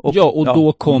 Och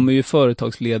då kommer ju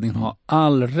företagsledningen ha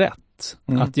all rätt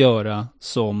att göra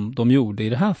som de gjorde i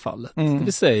det här fallet. Det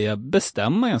vill säga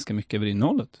bestämma ganska mycket över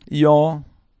innehållet. Ja,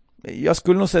 jag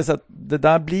skulle nog säga så att det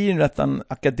där blir rätt en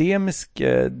akademisk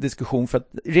diskussion, för att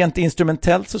rent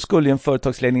instrumentellt så skulle en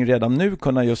företagsledning redan nu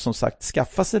kunna just som sagt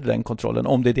skaffa sig den kontrollen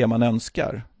om det är det man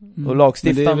önskar. Och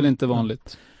Men det är väl inte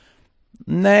vanligt?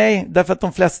 Nej, därför att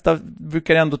de flesta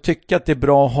brukar ändå tycka att det är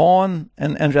bra att ha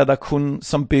en redaktion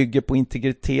som bygger på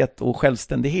integritet och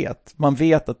självständighet. Man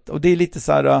vet att, och det är lite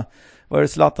så här, vad är det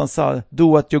Zlatan sa?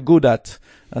 Do what you're good at.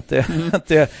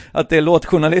 Att det låt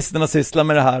journalisterna syssla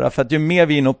med det här, för att ju mer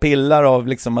vi är inne och pillar av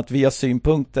liksom att vi har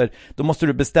synpunkter, då måste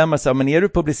du bestämma sig, men är du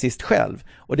publicist själv?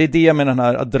 Och det är det med den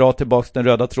här, att dra tillbaka den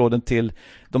röda tråden till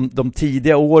de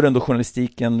tidiga åren då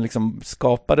journalistiken liksom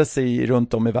skapade sig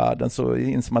runt om i världen, så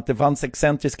insåg att det fanns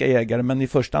excentriska ägare, men i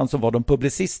första hand så var de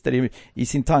publicister i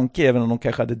sin tanke, även om de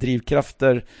kanske hade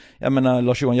drivkrafter. Jag menar,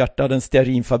 Lars-Johan Hierta hade en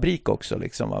stearinfabrik också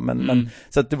liksom, va? Men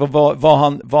så att det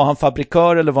var han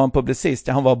fabrikör eller var han publicist?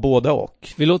 Ja, han var båda och.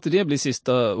 Vi låter det bli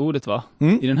sista ordet, va?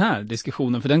 I den här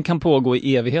diskussionen, för den kan pågå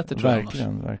i evigheter, tror jag.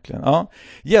 Verkligen. Ja.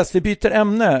 Yes, vi byter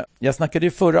ämne. Jag snackade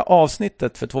ju förra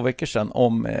avsnittet för 2 veckor sedan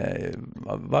om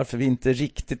varför vi inte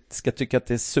riktigt ska tycka att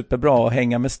det är superbra att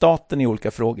hänga med staten i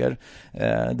olika frågor.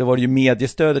 Det var ju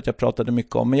mediestödet jag pratade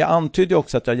mycket om, men jag antydde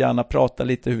också att jag gärna pratar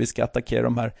lite hur vi ska attackera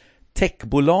de här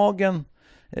techbolagen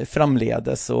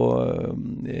framledes, och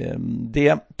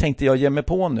det tänkte jag ge mig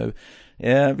på nu.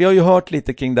 Vi har ju hört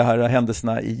lite kring det här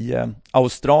händelserna i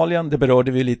Australien. Det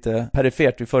berörde vi lite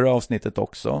perifert i förra avsnittet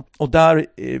också. Och där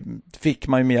fick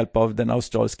man ju med hjälp av den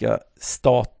australiska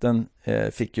staten,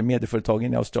 fick ju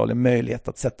medieföretagen i Australien möjlighet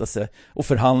att sätta sig och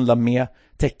förhandla med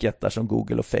techjättar som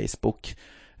Google och Facebook.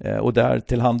 Och där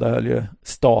tillhandahöll ju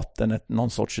staten någon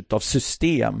sorts av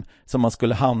system som man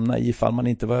skulle hamna i ifall man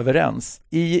inte var överens.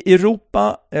 I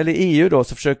Europa, eller EU då,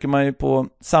 så försöker man ju på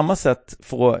samma sätt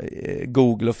få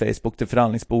Google och Facebook till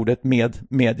förhandlingsbordet med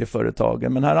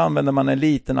medieföretagen. Men här använder man en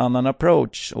liten annan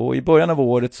approach, och i början av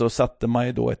året så satte man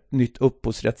ju då ett nytt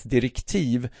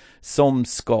upphovsrättsdirektiv som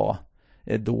ska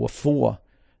då få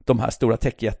de här stora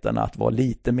techjättarna att vara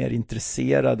lite mer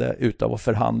intresserade utav att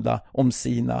förhandla om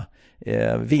sina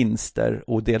vinster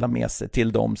och dela med sig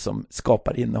till de som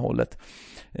skapar innehållet.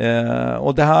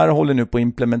 Och det här håller nu på att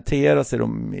implementeras i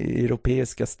de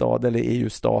europeiska stater eller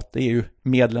EU-stater,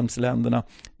 EU-medlemsländerna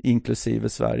inklusive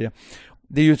Sverige.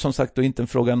 Det är ju som sagt då inte en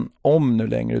fråga om nu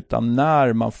längre, utan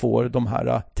när man får de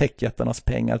här techjättarnas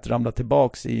pengar att ramla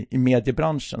tillbaks i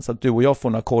mediebranschen, så att du och jag får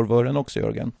några korvören också,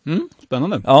 Jörgen.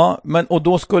 Spännande. Ja, och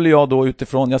då skulle jag då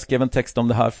utifrån, jag skrev en text om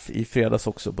det här i fredags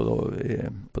också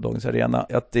på Dagens Arena,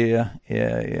 att det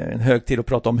är en hög tid att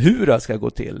prata om hur det ska gå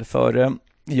till, för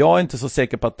jag är inte så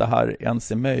säker på att det här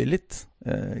ens är möjligt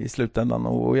i slutändan,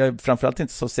 och jag är framförallt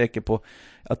inte så säker på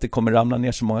att det kommer ramla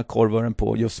ner så många korvören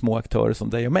på just små aktörer som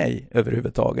dig och mig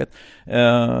överhuvudtaget.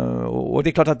 Och det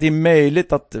är klart att det är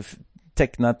möjligt att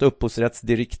teckna ett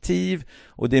upphovsrättsdirektiv,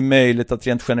 och det är möjligt att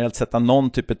rent generellt sätta någon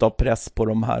typ av press på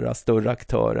de här större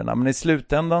aktörerna, men i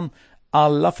slutändan,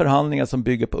 alla förhandlingar som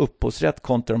bygger på upphovsrätt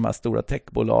kontra de här stora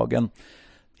techbolagen,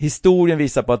 historien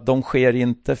visar på att de sker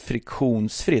inte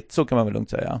friktionsfritt, så kan man väl lugnt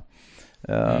säga.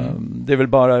 Det är väl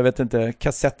bara, jag vet inte,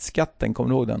 kassettskatten, kommer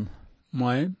du ihåg den?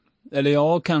 Nej, eller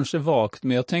jag kanske vagt,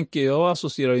 men jag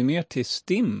associerar ju mer till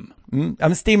STIM. Ja,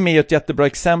 men STIM är ju ett jättebra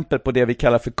exempel på det vi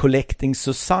kallar för collecting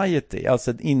society,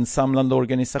 alltså en insamlande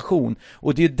organisation.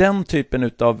 Och det är ju den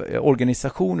typen av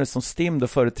organisationer som STIM då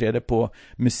företräder på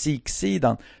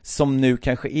musiksidan, som nu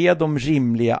kanske är de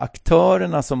rimliga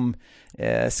aktörerna som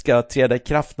ska träda i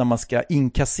kraft när man ska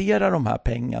inkassera de här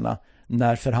pengarna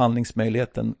när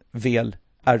förhandlingsmöjligheten väl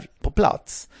är på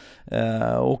plats.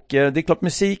 Och det är klart,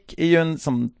 musik är ju en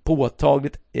som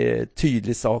påtagligt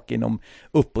tydlig sak inom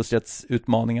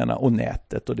upphovsrättsutmaningarna och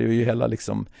nätet, och det är ju hela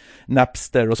liksom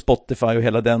Napster och Spotify och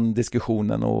hela den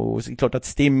diskussionen, och det är klart att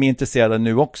STIM är intresserade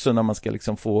nu också när man ska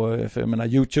liksom få, för jag menar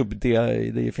YouTube,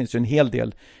 det finns ju en hel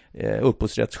del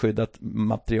upphovsrättsskyddat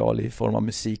material i form av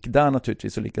musik där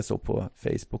naturligtvis, och likaså på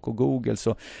Facebook och Google.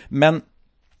 Så, men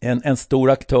en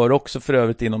stor aktör också för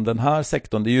övrigt inom den här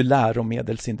sektorn, det är ju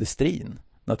läromedelsindustrin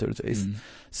naturligtvis,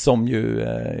 som ju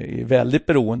är väldigt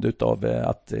beroende av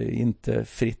att inte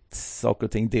fritt saker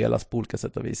och ting delas på olika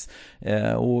sätt och vis.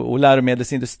 Och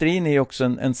läromedelsindustrin är också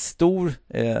en stor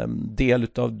del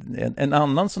av en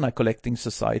annan sån här collecting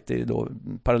society då,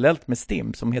 parallellt med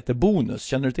STIM, som heter Bonus.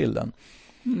 Känner du till den?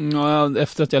 Ja,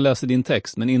 efter att jag läste din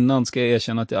text, men innan ska jag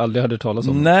erkänna att jag aldrig hade talat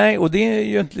om det. Nej, och det är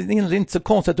ju inte så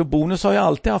konstigt. Och Bonus har ju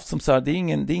alltid haft som så här, det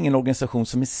är ingen organisation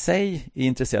som i sig är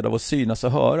intresserad av att synas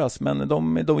och höras, men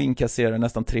de inkasserar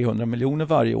nästan 300 miljoner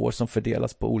varje år som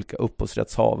fördelas på olika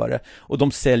upphovsrättshavare, och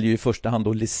de säljer ju i första hand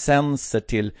då licenser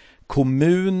till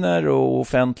kommuner och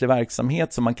offentlig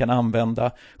verksamhet som man kan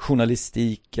använda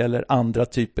journalistik eller andra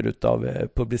typer av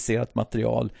publicerat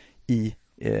material i.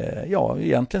 Ja,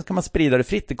 egentligen kan man sprida det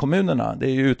fritt i kommunerna. Det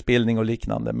är ju utbildning och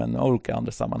liknande, men olika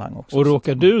andra sammanhang också. Och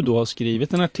råkar du då ha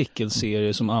skrivit en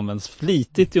artikelserie som används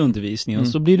flitigt i undervisningen,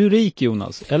 så blir du rik,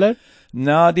 Jonas, eller?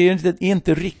 Nej, det är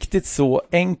inte riktigt så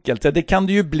enkelt. Det kan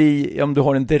det ju bli om du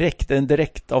har en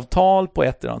direktavtal på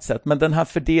ett eller annat sätt. Men den här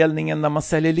fördelningen när man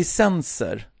säljer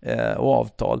licenser och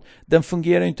avtal, den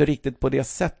fungerar inte riktigt på det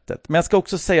sättet. Men jag ska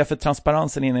också säga för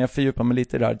transparensen innan jag fördjupar mig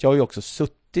lite där, att jag har ju också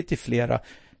suttit i flera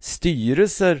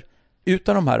styrelser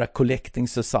utan de här collecting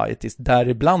societies,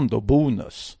 däribland då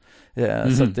Bonus.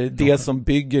 Så att det som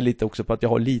bygger lite också på att jag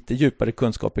har lite djupare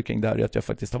kunskaper kring det här, är att jag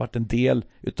faktiskt har varit en del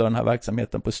utav den här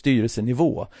verksamheten på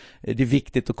styrelsenivå. Det är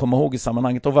viktigt att komma ihåg i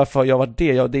sammanhanget. Och varför har jag varit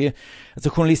det? Ja, det är alltså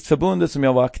Journalistförbundet som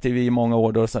jag var aktiv i många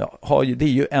år då, det är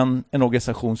ju en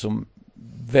organisation som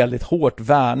väldigt hårt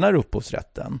värnar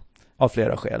upphovsrätten av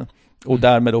flera skäl. Och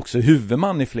därmed också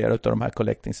huvudman i flera av de här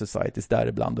collecting societies,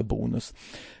 däribland och Bonus.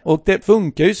 Och det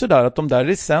funkar ju sådär att de där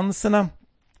licenserna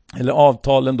eller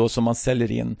avtalen då som man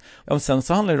säljer in, ja, sen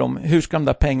så handlar det om hur ska de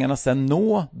där pengarna sen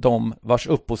nå de vars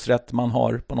upphovsrätt man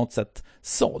har på något sätt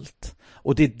sålt.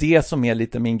 Och det är det som är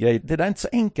lite min grej. Det där är inte så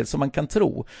enkelt som man kan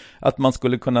tro. Att man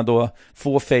skulle kunna då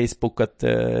få Facebook att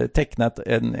teckna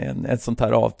ett sånt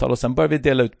här avtal och sen börjar vi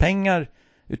dela ut pengar.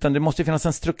 Utan det måste finnas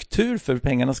en struktur för hur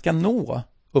pengarna ska nå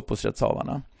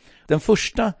upphovsrättshavarna. Den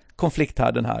första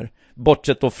konflikthärden här,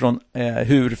 bortsett då från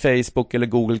hur Facebook eller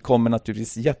Google kommer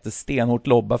naturligtvis jättestenhårt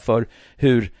lobba för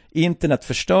hur internet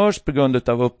förstörs på grund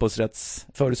av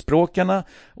upphovsrättsförespråkarna,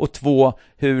 och 2,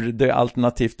 hur det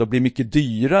alternativt då blir mycket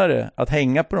dyrare att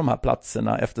hänga på de här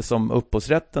platserna eftersom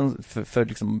upphovsrätten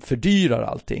liksom fördyrar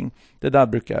allting. Det där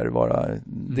brukar vara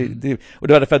och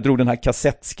det var därför jag drog den här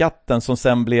kassettskatten som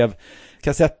sen blev.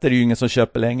 Kassetter är ju ingen som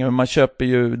köper längre, men man köper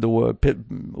ju då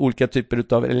olika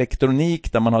typer av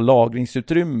elektronik där man har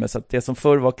lagringsutrymme, så att det som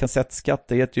förr var kassettskatt,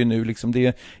 det heter ju nu liksom, det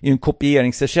är en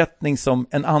kopieringsersättning som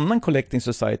en annan collecting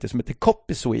society som heter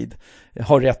Copy Swede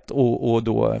har rätt att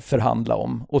då förhandla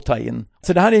om och ta in.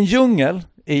 Så det här är en djungel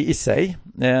i sig,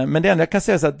 men det enda jag kan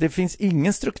säga är att det finns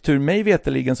ingen struktur mig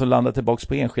veteligen som landar tillbaka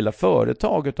på enskilda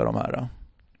företag utav de här.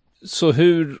 Så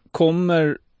hur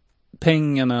kommer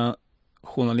pengarna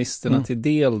journalisterna till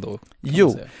del då?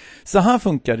 Jo, så här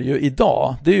funkar det ju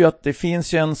idag. Det är ju att det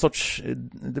finns ju en sorts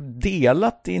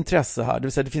delat intresse här. Det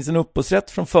vill säga det finns en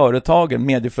upphovsrätt från företagen,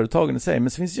 medieföretagen i sig, men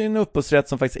så finns det ju en upphovsrätt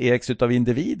som faktiskt ägs utav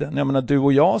individen. Jag menar, du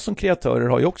och jag som kreatörer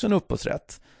har ju också en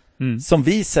upphovsrätt som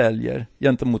vi säljer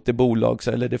gentemot det bolag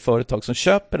eller det företag som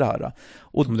köper det här.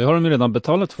 Och det har de ju redan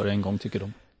betalat för en gång, tycker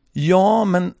de. Ja,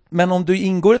 men om du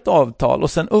ingår ett avtal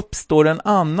och sen uppstår en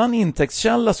annan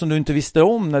intäktskälla som du inte visste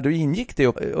om när du ingick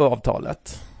det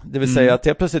avtalet. Det vill säga att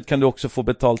helt plötsligt kan du också få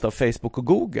betalt av Facebook och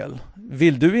Google.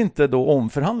 Vill du inte då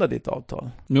omförhandla ditt avtal?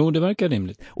 Jo, det verkar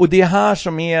rimligt. Och det är här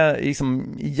som är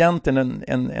liksom egentligen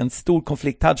en stor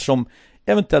konflikt här som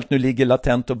eventuellt nu ligger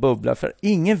latent och bubblar, för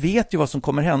ingen vet ju vad som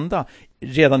kommer hända.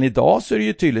 Redan idag så är det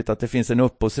ju tydligt att det finns en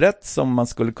upphovsrätt som man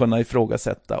skulle kunna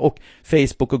ifrågasätta, och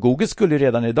Facebook och Google skulle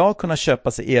redan idag kunna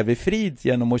köpa sig evig frid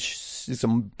genom att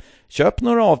liksom köpa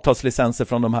några avtalslicenser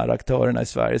från de här aktörerna i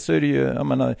Sverige. Så är det ju, jag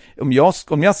menar,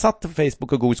 om jag satt på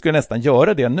Facebook och Google skulle jag nästan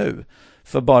göra det nu,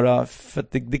 för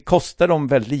att det kostar dem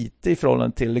väldigt lite i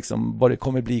förhållande till liksom vad det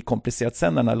kommer bli komplicerat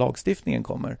sen när den här lagstiftningen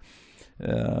kommer.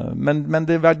 Men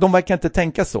de verkar inte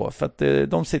tänka så, för att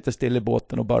de sitter still i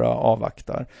båten och bara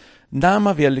avvaktar. När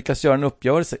man väl lyckas göra en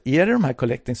uppgörelse, är det de här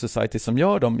collecting society som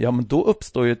gör dem, ja, men då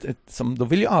uppstår ju då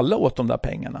vill ju alla åt de där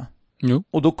pengarna.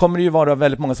 Och då kommer det ju vara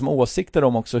väldigt många som har åsikter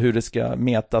om också hur det ska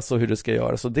mätas och hur det ska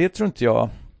göras, och det tror inte jag.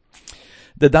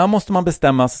 Det där måste man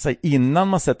bestämma sig innan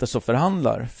man sätter sig och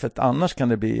förhandlar, för att annars kan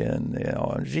det bli en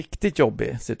riktigt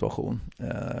jobbig situation.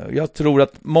 Jag tror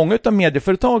att många av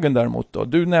medieföretagen däremot då,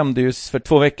 du nämnde ju för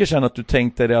 2 veckor sedan att du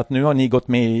tänkte det, att nu har ni gått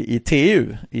med i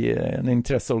TU, i en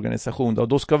intresseorganisation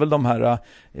då ska väl de här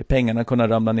pengarna kunna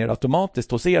ramla ner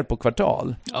automatiskt hos er på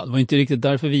kvartal. Ja, det var inte riktigt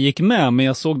därför vi gick med, men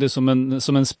jag såg det som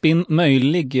en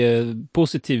möjlig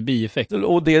positiv bieffekt.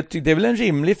 Och det är väl en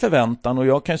rimlig förväntan, och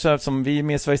jag kan säga som vi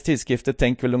med Sveriges tidskrifter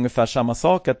tänker väl ungefär samma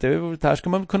sak, att det här ska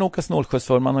man kunna åka snålskjuts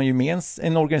för, man har ju med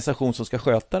en organisation som ska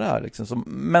sköta det här liksom.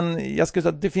 Men jag skulle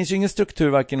säga att det finns ju ingen struktur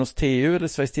varken hos TU eller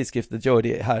Sveriges tidskrift att göra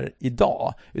det här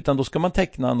idag, utan då ska man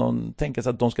tänka sig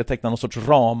att de ska teckna någon sorts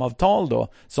ramavtal då,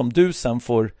 som du sen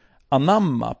får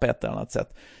anamma på ett eller annat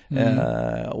sätt.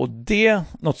 Och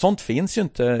något sånt finns ju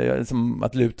inte liksom,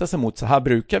 att luta sig mot, så här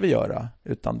brukar vi göra,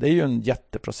 utan det är ju en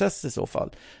jätteprocess i så fall.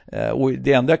 Och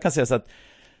det enda jag kan säga är att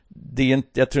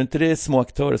jag tror inte det är små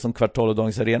aktörer som Kvartal och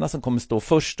Dagens Arena som kommer stå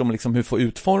först om liksom hur får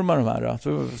utforma de här.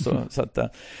 Så att,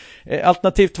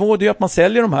 alternativ 2, det är att man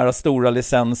säljer de här stora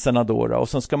licenserna då, och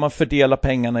sen ska man fördela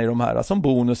pengarna i de här som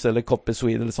bonus eller Copy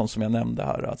Sweden eller sånt som jag nämnde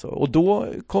här. Alltså. Och då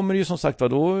kommer ju som sagt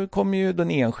då kommer ju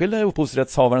den enskilda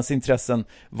upphovsrättshavarens intressen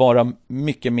vara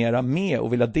mycket mera med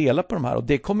och vilja dela på de här, och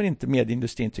det kommer inte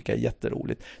medieindustrin tycka är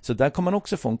jätteroligt. Så där kommer man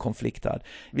också få en konflikt här.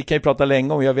 Vi kan ju prata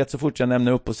länge om, jag vet så fort jag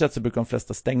nämner upphovsrätt så brukar de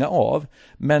flesta stänga av.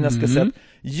 Men jag ska säga att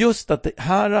just att det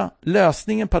här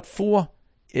lösningen på att få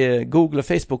Google och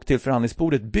Facebook till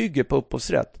förhandlingsbordet bygger på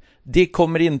upphovsrätt. Det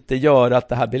kommer inte göra att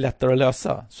det här blir lättare att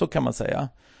lösa, så kan man säga.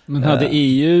 Men hade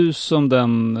EU som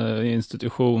den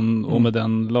institution och med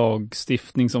den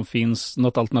lagstiftning som finns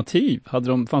något alternativ?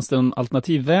 Fanns det en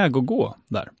alternativ väg att gå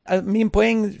där? Min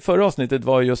poäng förra avsnittet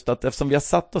var just att eftersom vi har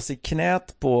satt oss i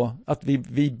knät på att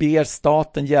vi ber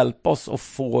staten hjälpa oss att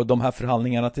få de här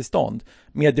förhandlingarna till stånd.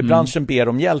 Mediebranschen ber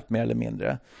om hjälp mer eller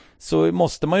mindre. Så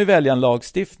måste man ju välja en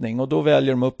lagstiftning, och då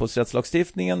väljer de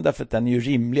upphovsrättslagstiftningen därför att den är ju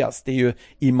rimligast. Det är ju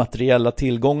immateriella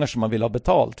tillgångar som man vill ha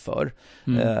betalt för.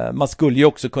 Man skulle ju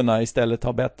också kunna istället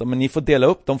ha bett, men ni får dela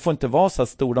upp, de får inte vara så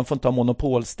stora, de får inte ha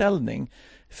monopolställning.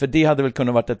 För det hade väl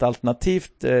kunnat varit ett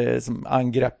alternativt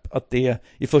angrepp, att det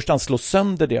i första hand slår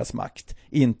sönder deras makt.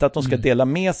 Inte att de ska dela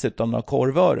med sig av några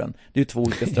korvören. Det är ju två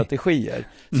olika strategier.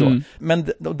 Så. Men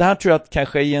det här tror jag att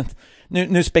kanske är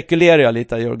nu spekulerar jag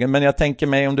lite, Jörgen, men jag tänker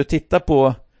mig, om du tittar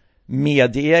på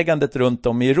medieägandet runt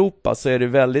om i Europa, så är det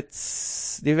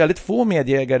är väldigt få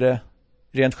medieägare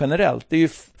rent generellt. Det är ju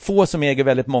få som äger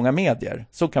väldigt många medier,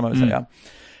 så kan man väl säga.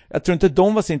 Jag tror inte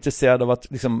de var så intresserade av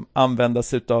att liksom använda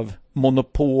sig av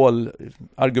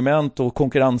monopolargument och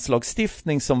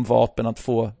konkurrenslagstiftning som vapen att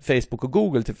få Facebook och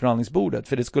Google till förhandlingsbordet,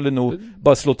 för det skulle nog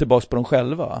bara slå tillbaka på dem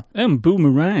själva. En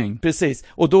boomerang. Precis,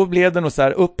 och då blev det nog så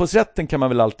här, upphovsrätten kan man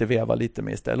väl alltid väva lite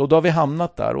med istället, och då har vi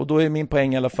hamnat där, och då är min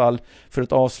poäng i alla fall, för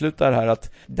att avsluta det här,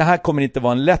 att det här kommer inte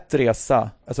vara en lätt resa.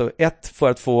 Alltså för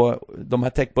att få de här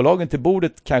techbolagen till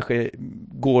bordet kanske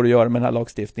går att göra med den här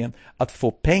lagstiftningen, att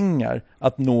få pengar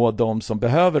att nå de som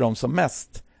behöver dem som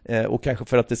mest. Och kanske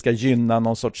för att det ska gynna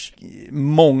någon sorts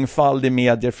mångfald i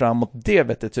medier framåt, det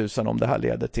vet jag tusan om det här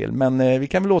leder till. Men vi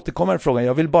kan väl återkomma till frågan.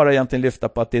 Jag vill bara egentligen lyfta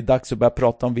på att det är dags att börja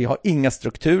prata om, vi har inga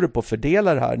strukturer på att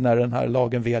fördela det här när den här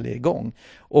lagen väl är igång.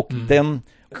 Och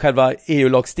själva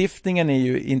EU-lagstiftningen är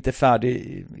ju inte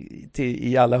färdig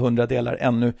i alla 100 delar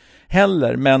ännu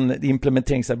heller, men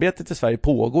implementeringsarbetet i Sverige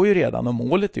pågår ju redan, och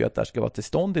målet är ju att det här ska vara till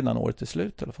stånd innan året är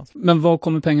slut. Eller men var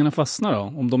kommer pengarna fastna då?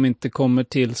 Om de inte kommer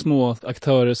till små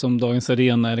aktörer som Dagens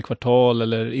Arena eller Kvartal,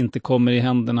 eller inte kommer i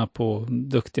händerna på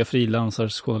duktiga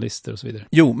frilansars, journalister och så vidare?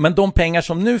 Jo, men de pengar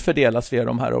som nu fördelas via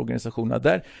de här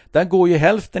organisationerna, där går ju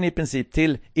hälften i princip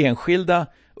till enskilda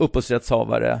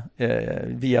upphovsrättshavare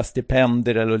via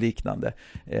stipendier eller liknande.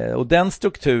 Och den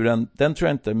strukturen, den tror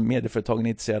jag inte medieföretagen är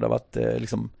intresserade av att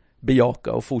liksom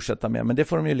bejaka och fortsätta med, men det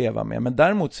får de ju leva med. Men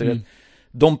däremot så är det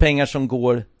de pengar som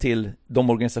går till de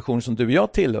organisationer som du och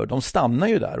jag tillhör, de stannar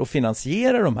ju där och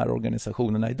finansierar de här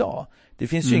organisationerna idag. Det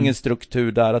finns ju ingen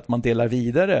struktur där att man delar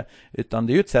vidare, utan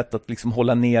det är ju ett sätt att liksom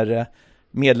hålla nere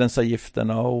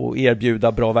medlemsavgifterna och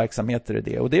erbjuda bra verksamheter i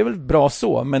det. Och det är väl bra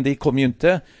så, men det kommer ju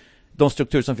inte, de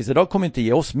strukturer som finns idag kommer inte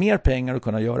ge oss mer pengar att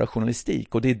kunna göra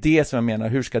journalistik. Och det är det som jag menar,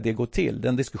 hur ska det gå till?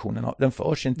 Den diskussionen, den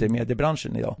förs inte i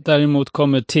mediebranschen idag. Däremot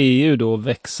kommer TU då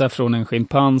växa från en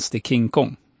schimpans till King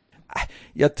Kong?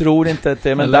 Jag tror inte att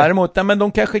det, men däremot, men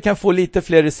de kanske kan få lite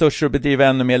fler resurser och bedriva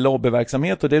ännu mer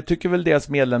lobbyverksamhet, och det tycker väl deras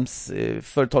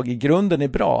medlemsföretag i grunden är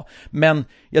bra. Men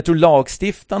jag tror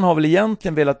lagstiftaren har väl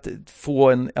egentligen velat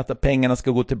få att pengarna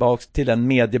ska gå tillbaka till en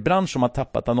mediebransch som har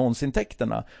tappat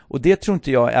annonsintäkterna, och det tror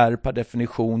inte jag är per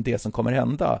definition det som kommer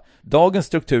hända. Dagens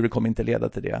strukturer kommer inte leda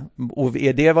till det, och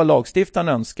är det vad lagstiftaren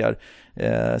önskar,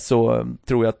 så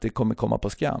tror jag att det kommer komma på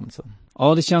skam. Så.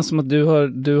 Ja, det känns som att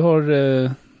du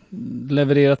har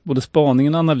levererat både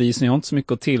spaningen och analysen. Jag har inte så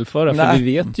mycket att tillföra, för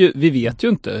vi vet ju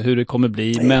inte hur det kommer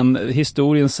bli. Nej. Men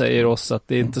historien säger oss att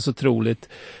det är inte så troligt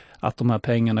att de här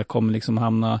pengarna kommer liksom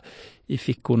hamna i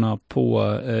fickorna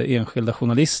på enskilda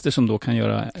journalister som då kan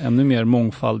göra ännu mer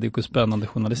mångfaldig och spännande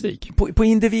journalistik. På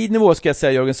individnivå ska jag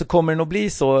säga, Jörgen, så kommer det nog bli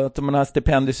så att de här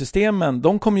stipendiesystemen,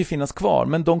 de kommer ju finnas kvar,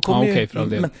 men de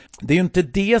kommer men det är ju inte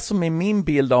det som är min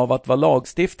bild av att vad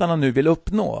lagstiftarna nu vill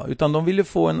uppnå, utan de vill ju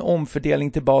få en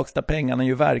omfördelning tillbaks där pengarna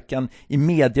ju verkan i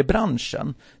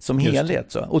mediebranschen som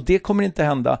helhet. Så. Och det kommer inte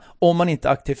hända om man inte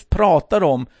aktivt pratar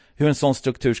om hur en sån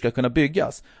struktur ska kunna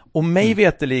byggas. Och mig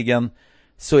veteligen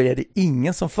så är det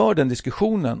ingen som för den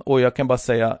diskussionen, och jag kan bara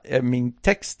säga min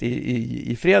text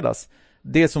i fredags,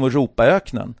 det är som att ropa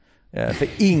öknen. För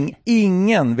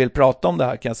ingen vill prata om det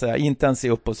här, kan jag säga, inte ens i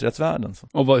upphovsrättsvärlden.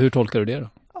 Och hur tolkar du det då?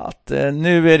 Att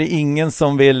nu är det ingen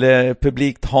som vill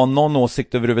publikt ha någon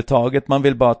åsikt överhuvudtaget. Man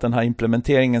vill bara att den här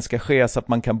implementeringen ska ske så att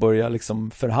man kan börja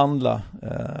liksom förhandla.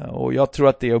 Och jag tror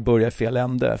att det är att börja i fel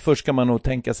ände. Först ska man nog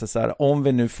tänka sig så här, om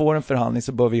vi nu får en förhandling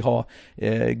så bör vi ha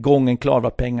gången klar var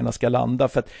pengarna ska landa.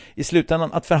 För att i slutändan,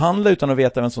 att förhandla utan att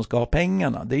veta vem som ska ha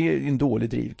pengarna, det är en dålig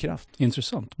drivkraft.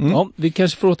 Intressant. Ja, vi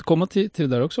kanske får återkomma till det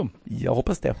där också. Jag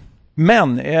hoppas det.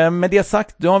 Men med det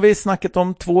sagt, då har vi snackat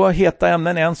om 2 heta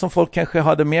ämnen, en som folk kanske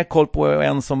hade mer koll på och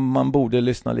en som man borde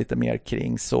lyssna lite mer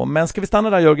kring. Så, men ska vi stanna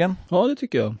där, Jörgen? Ja, det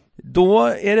tycker jag. Då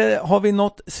har vi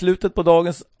nått slutet på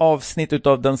dagens avsnitt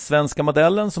utav den svenska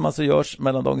modellen som alltså görs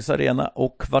mellan Dagens Arena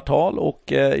och Kvartal, och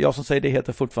jag som säger det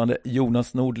heter fortfarande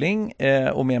Jonas Nordling,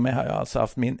 och med mig har jag alltså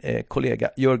haft min kollega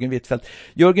Jörgen Wittfeldt.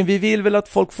 Jörgen, vi vill väl att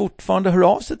folk fortfarande hör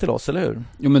av sig till oss, eller hur?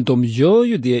 Jo, men de gör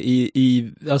ju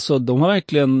det alltså de har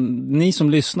verkligen, ni som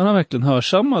lyssnar har verkligen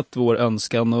hörsammat vår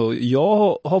önskan, och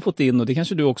jag har fått in, och det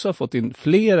kanske du också har fått in,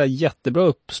 flera jättebra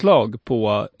uppslag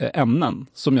på ämnen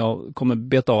som jag kommer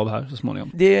beta av här så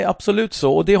småningom. Det är absolut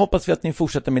så, och det hoppas vi att ni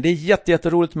fortsätter med. Det är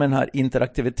jätteroligt med den här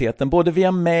interaktiviteten. Både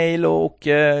via mail och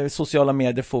sociala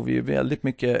medier får vi ju väldigt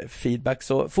mycket feedback,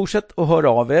 så fortsätt att höra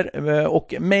av er.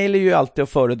 Och mail är ju alltid att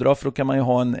föredra, för då kan man ju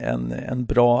ha en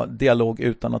bra dialog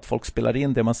utan att folk spelar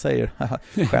in det man säger.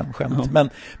 Skämt. Ja.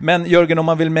 Men Jörgen, om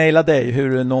man vill mejla dig,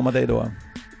 hur når man dig då?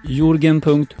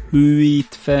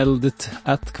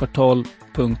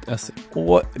 jorgen.huitfeldt@kvartal.se.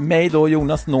 Och mig då,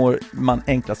 Jonas, når man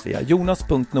enklast via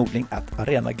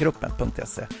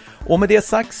jonas.nordling@arenagruppen.se. Och med det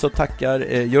sagt så tackar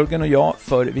Jörgen och jag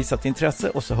för visat intresse,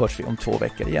 och så hörs vi om 2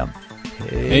 veckor igen.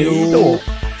 Hej då!